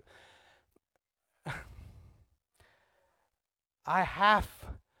three-piece suit. I have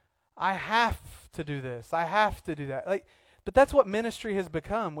to do this. I have to do that. But that's what ministry has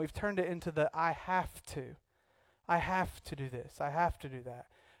become. We've turned it into the I have to. I have to do this. I have to do that.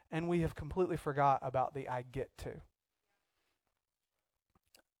 And we have completely forgot about the I get to.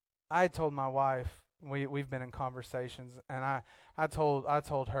 I told my wife, we've been in conversations, and I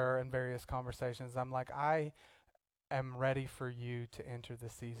told her in various conversations, I'm like, I am ready for you to enter the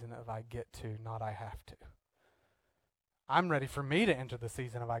season of I get to, not I have to. I'm ready for me to enter the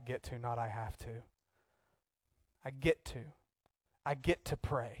season of I get to, not I have to. I get to. I get to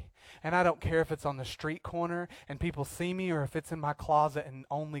pray. And I don't care if it's on the street corner and people see me, or if it's in my closet and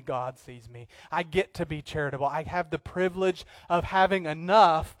only God sees me. I get to be charitable. I have the privilege of having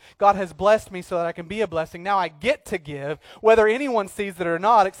enough. God has blessed me so that I can be a blessing. Now I get to give, whether anyone sees it or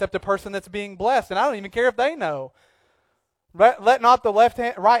not, except the person that's being blessed. And I don't even care if they know. Let not the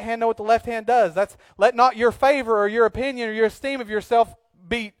right hand know what the left hand does. Let not your favor or your opinion or your esteem of yourself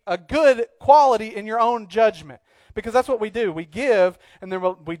be a good quality in your own judgment. Because that's what we do. We give, and then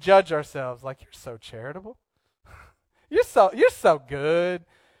we judge ourselves. Like, you're so charitable. You're so good.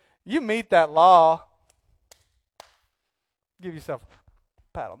 You meet that law. Give yourself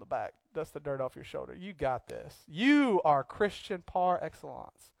a pat on the back. Dust the dirt off your shoulder. You got this. You are Christian par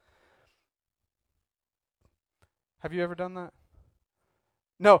excellence. Have you ever done that?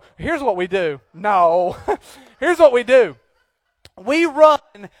 No. Here's what we do. No. Here's what we do. We run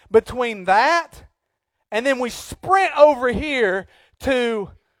between that, and then we sprint over here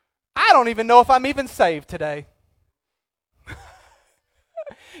to, I don't even know if I'm even saved today.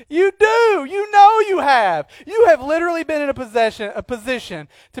 You do. You know you have. You have literally been in a position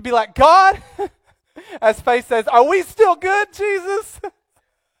to be like, God, as Faith says, are we still good, Jesus?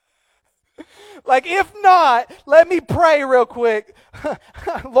 Like, if not, let me pray real quick.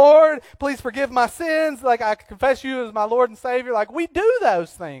 Lord, please forgive my sins. Like, I confess you as my Lord and Savior. Like, we do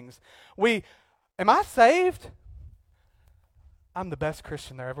those things. Am I saved? I'm the best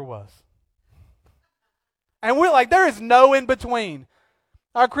Christian there ever was. And we're like, there is no in between.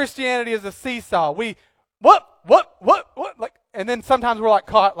 Our Christianity is a seesaw. What? Like, and then sometimes we're like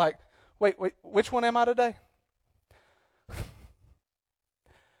caught like, wait, which one am I today?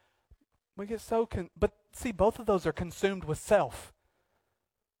 We get so, but see, both of those are consumed with self.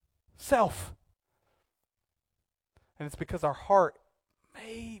 Self. And it's because our heart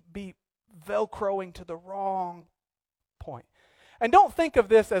may be velcroing to the wrong point. And don't think of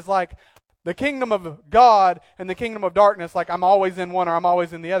this as like the kingdom of God and the kingdom of darkness, like I'm always in one or I'm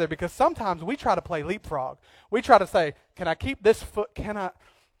always in the other, because sometimes we try to play leapfrog. We try to say, can I keep this foot? Can I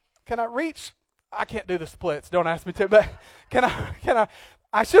reach? I can't do the splits. Don't ask me to, but can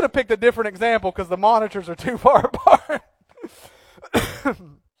I should have picked a different example because the monitors are too far apart.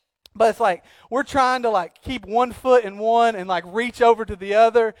 But it's like we're trying to like keep one foot in one and like reach over to the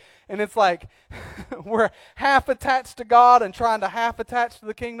other, and it's like we're half attached to God and trying to half attach to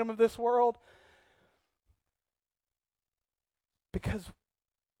the kingdom of this world, because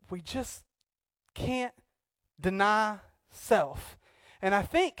we just can't deny self. And I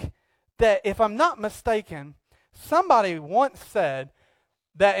think that if I'm not mistaken, somebody once said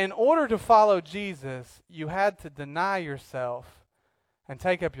that in order to follow Jesus, you had to deny yourself and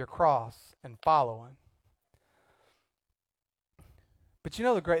take up your cross and follow him. But you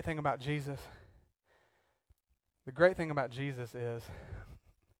know the great thing about Jesus? The great thing about Jesus is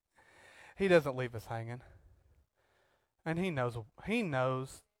he doesn't leave us hanging. And he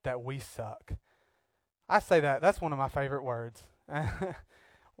knows that we suck. I say that's one of my favorite words.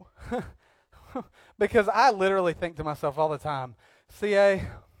 Because I literally think to myself all the time, CA,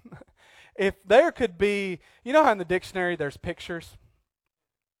 if there could be, you know how in the dictionary there's pictures?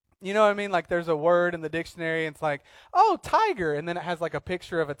 You know what I mean? Like there's a word in the dictionary and it's like, oh, tiger. And then it has like a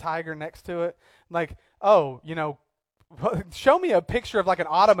picture of a tiger next to it. Like, oh, show me a picture of like an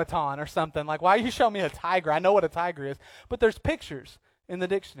automaton or something. Like, why you show me a tiger? I know what a tiger is. But there's pictures in the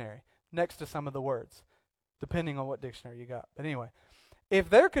dictionary next to some of the words, depending on what dictionary you got. But anyway, if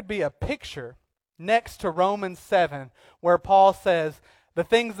there could be a picture next to Romans 7 where Paul says, the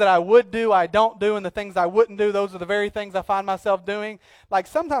things that I would do, I don't do, and the things I wouldn't do, those are the very things I find myself doing. Like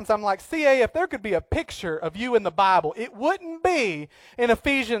sometimes I'm like, CA, if there could be a picture of you in the Bible, it wouldn't be in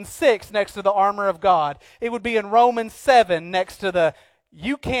Ephesians 6 next to the armor of God. It would be in Romans 7 next to the,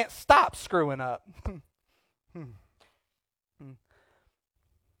 you can't stop screwing up.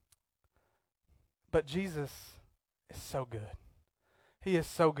 But Jesus is so good. He is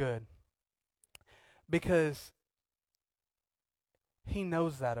so good. Because He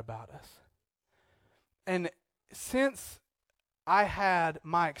knows that about us. And since I had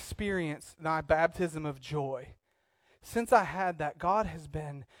my experience, my baptism of joy, since I had that, God has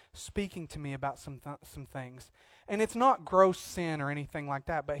been speaking to me about some things. And it's not gross sin or anything like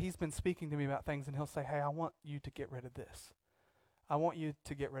that, but He's been speaking to me about things, and He'll say, hey, I want you to get rid of this. I want you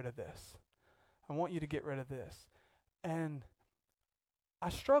to get rid of this. I want you to get rid of this. And I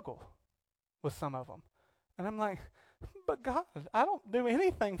struggle with some of them. And I'm like, but God, I don't do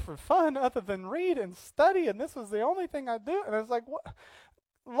anything for fun other than read and study, and this is the only thing I do. And I was like, what?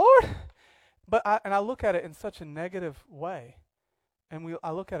 Lord? But I look at it in such a negative way. And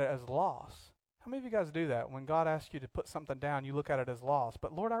I look at it as loss. How many of you guys do that? When God asks you to put something down, you look at it as loss.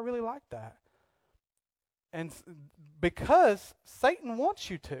 But Lord, I really like that. And because Satan wants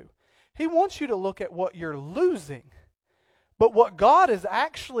you to. He wants you to look at what you're losing. But what God is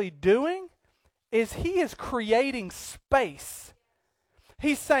actually doing is He is creating space.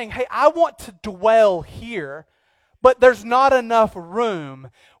 He's saying, hey, I want to dwell here, but there's not enough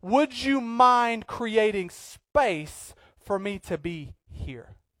room. Would you mind creating space for me to be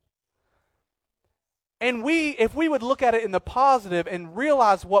here? And if we would look at it in the positive and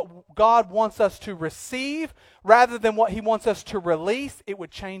realize what God wants us to receive rather than what He wants us to release, it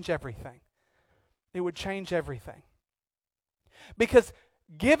would change everything. It would change everything. Because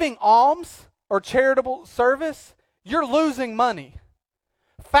giving alms or charitable service, you're losing money.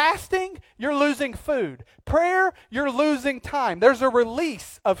 Fasting, you're losing food. Prayer, you're losing time. There's a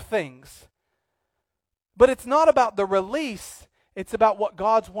release of things. But it's not about the release. It's about what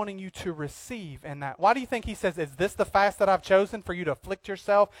God's wanting you to receive in that. Why do you think He says, is this the fast that I've chosen for you to afflict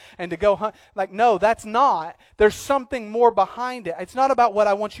yourself and to go hunt? Like, no, that's not. There's something more behind it. It's not about what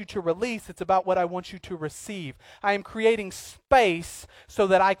I want you to release. It's about what I want you to receive. I am creating space so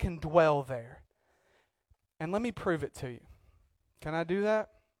that I can dwell there. And let me prove it to you. Can I do that?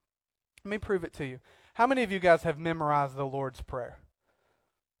 Let me prove it to you. How many of you guys have memorized the Lord's Prayer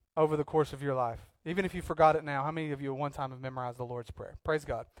over the course of your life? Even if you forgot it now, how many of you at one time have memorized the Lord's Prayer? Praise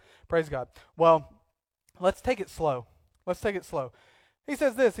God. Praise God. Well, let's take it slow. Let's take it slow. He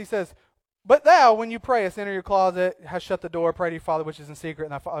says this. He says, but thou, when you prayest, enter your closet, hast shut the door, pray to your Father which is in secret,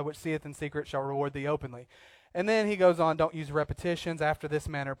 and thy Father which seeth in secret shall reward thee openly. And then he goes on, don't use repetitions. After this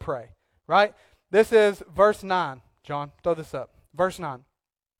manner pray. Right? This is verse 9. John, throw this up. Verse 9.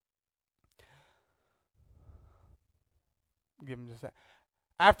 Give him just a second.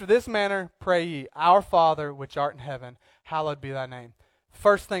 After this manner pray ye, our Father which art in heaven, hallowed be thy name.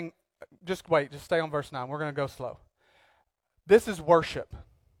 First thing, just wait, just stay on verse 9. We're going to go slow. This is worship.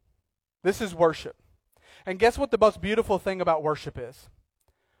 This is worship. And guess what the most beautiful thing about worship is?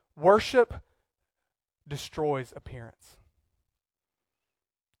 Worship destroys appearance.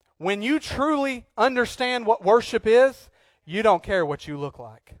 When you truly understand what worship is, you don't care what you look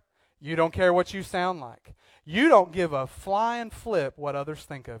like. You don't care what you sound like. You don't give a flying flip what others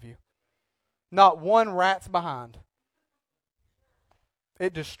think of you. Not one rat's behind.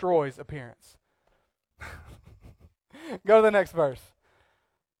 It destroys appearance. Go to the next verse.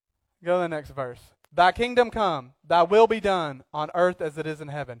 Go to the next verse. Thy kingdom come, thy will be done on earth as it is in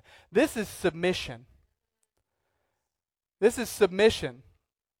heaven. This is submission. This is submission.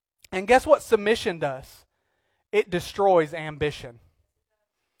 And guess what submission does? It destroys ambition.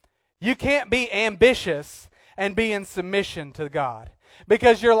 You can't be ambitious and be in submission to God.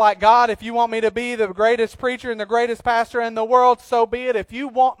 Because you're like, God, if you want me to be the greatest preacher and the greatest pastor in the world, so be it. If you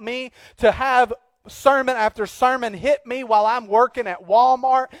want me to have sermon after sermon hit me while I'm working at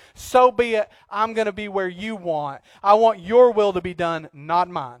Walmart, so be it. I'm going to be where you want. I want your will to be done, not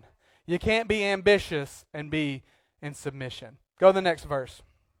mine. You can't be ambitious and be in submission. Go to the next verse.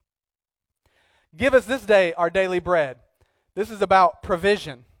 Give us this day our daily bread. This is about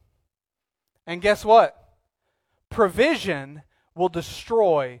provision. And guess what? Provision will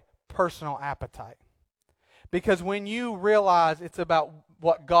destroy personal appetite. Because when you realize it's about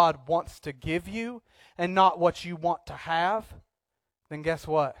what God wants to give you and not what you want to have, then guess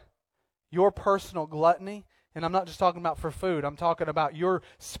what? Your personal gluttony, and I'm not just talking about for food, I'm talking about your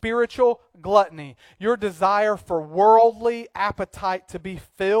spiritual gluttony, your desire for worldly appetite to be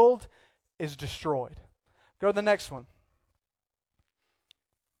filled is destroyed. Go to the next one.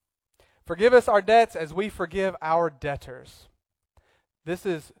 Forgive us our debts as we forgive our debtors. This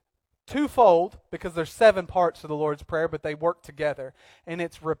is twofold because there's 7 parts to the Lord's Prayer, but they work together. And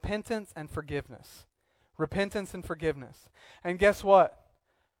it's repentance and forgiveness. Repentance and forgiveness. And guess what?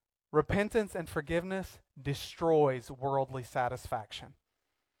 Repentance and forgiveness destroys worldly satisfaction.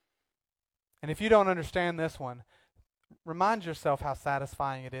 And if you don't understand this one, Remind yourself how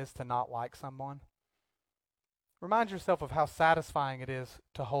satisfying it is to not like someone. Remind yourself of how satisfying it is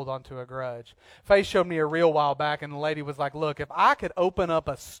to hold on to a grudge. Faye showed me a reel a while back, and the lady was like, look, if I could open up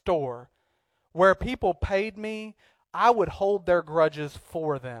a store where people paid me, I would hold their grudges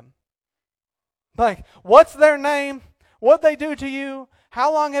for them. Like, what's their name? What'd they do to you?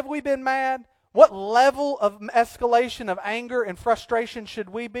 How long have we been mad? What level of escalation of anger and frustration should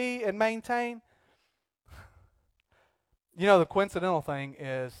we be and maintain? You know, the coincidental thing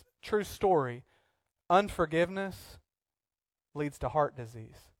is, true story, unforgiveness leads to heart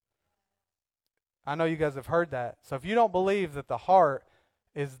disease. I know you guys have heard that. So if you don't believe that the heart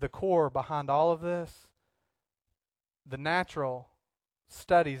is the core behind all of this, the natural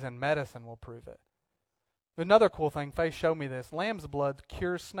studies in medicine will prove it. Another cool thing, Faye showed me this. Lamb's blood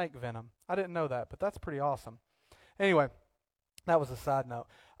cures snake venom. I didn't know that, but that's pretty awesome. Anyway, that was a side note.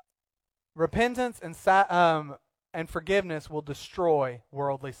 Repentance and forgiveness will destroy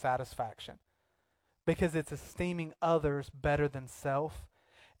worldly satisfaction because it's esteeming others better than self,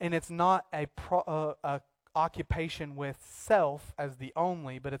 and it's not a occupation with self as the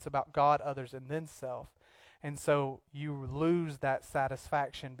only, but it's about God, others, and then self. And so you lose that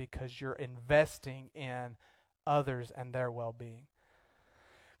satisfaction because you're investing in others and their well-being.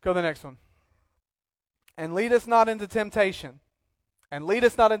 Go to the next one. And lead us not into temptation. And lead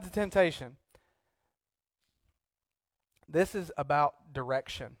us not into temptation. This is about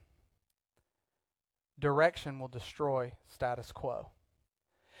direction. Direction will destroy status quo.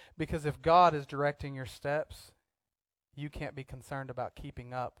 Because if God is directing your steps, you can't be concerned about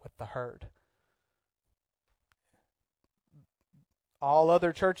keeping up with the herd. All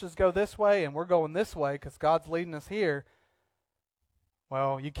other churches go this way, and we're going this way because God's leading us here.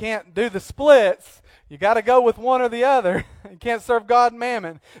 Well, you can't do the splits. You got to go with one or the other. You can't serve God and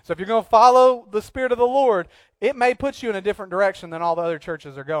mammon. So if you're going to follow the Spirit of the Lord, it may put you in a different direction than all the other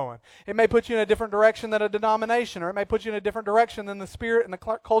churches are going. It may put you in a different direction than a denomination, or it may put you in a different direction than the spirit and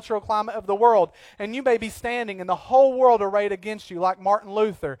the cultural climate of the world. And you may be standing, and the whole world arrayed against you, like Martin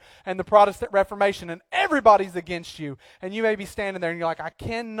Luther and the Protestant Reformation, and everybody's against you. And you may be standing there, and you're like, I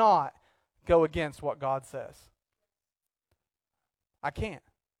cannot go against what God says. I can't.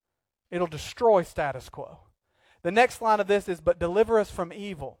 It'll destroy status quo. The next line of this is, but deliver us from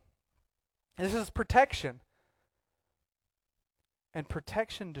evil. And this is protection. And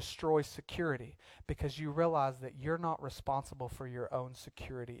protection destroys security because you realize that you're not responsible for your own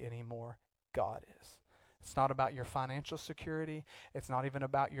security anymore. God is. It's not about your financial security. It's not even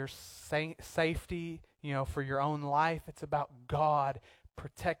about your safety, for your own life. It's about God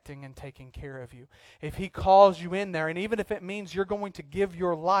protecting and taking care of you. If He calls you in there, and even if it means you're going to give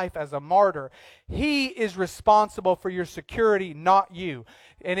your life as a martyr, He is responsible for your security, not you.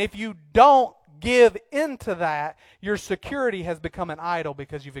 And if you don't give into that, your security has become an idol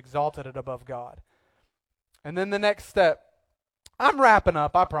because you've exalted it above God. And then the next step, I'm wrapping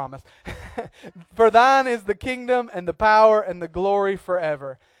up, I promise. For thine is the kingdom and the power and the glory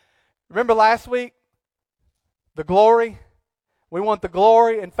forever. Remember last week? The glory. We want the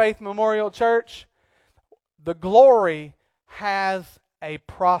glory in Faith Memorial Church. The glory has a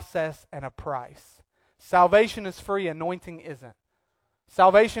process and a price. Salvation is free, anointing isn't.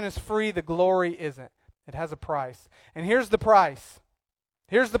 Salvation is free, the glory isn't. It has a price. And here's the price.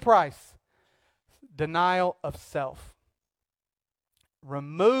 Here's the price. Denial of self.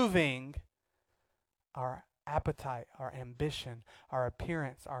 Removing our appetite, our ambition, our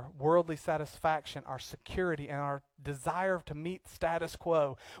appearance, our worldly satisfaction, our security, and our desire to meet status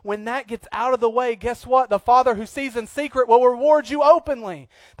quo. When that gets out of the way, guess what? The Father who sees in secret will reward you openly.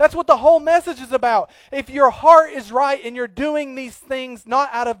 That's what the whole message is about. If your heart is right and you're doing these things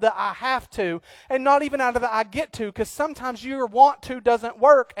not out of the I have to, and not even out of the I get to, because sometimes your want to doesn't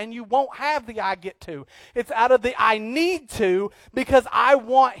work and you won't have the I get to. It's out of the I need to, because I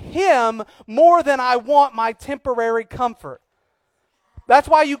want Him more than I want my temporary comfort. That's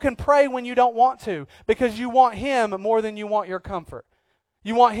why you can pray when you don't want to, because you want Him more than you want your comfort.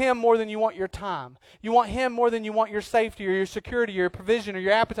 You want Him more than you want your time. You want Him more than you want your safety or your security or your provision or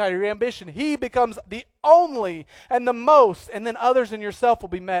your appetite or your ambition. He becomes the only and the most, and then others and yourself will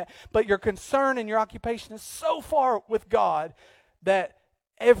be met. But your concern and your occupation is so far with God that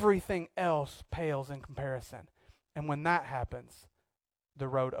everything else pales in comparison. And when that happens, the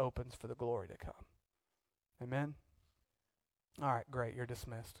road opens for the glory to come. Amen? All right, great. You're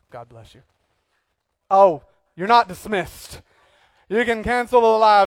dismissed. God bless you. Oh, you're not dismissed. You can cancel the live.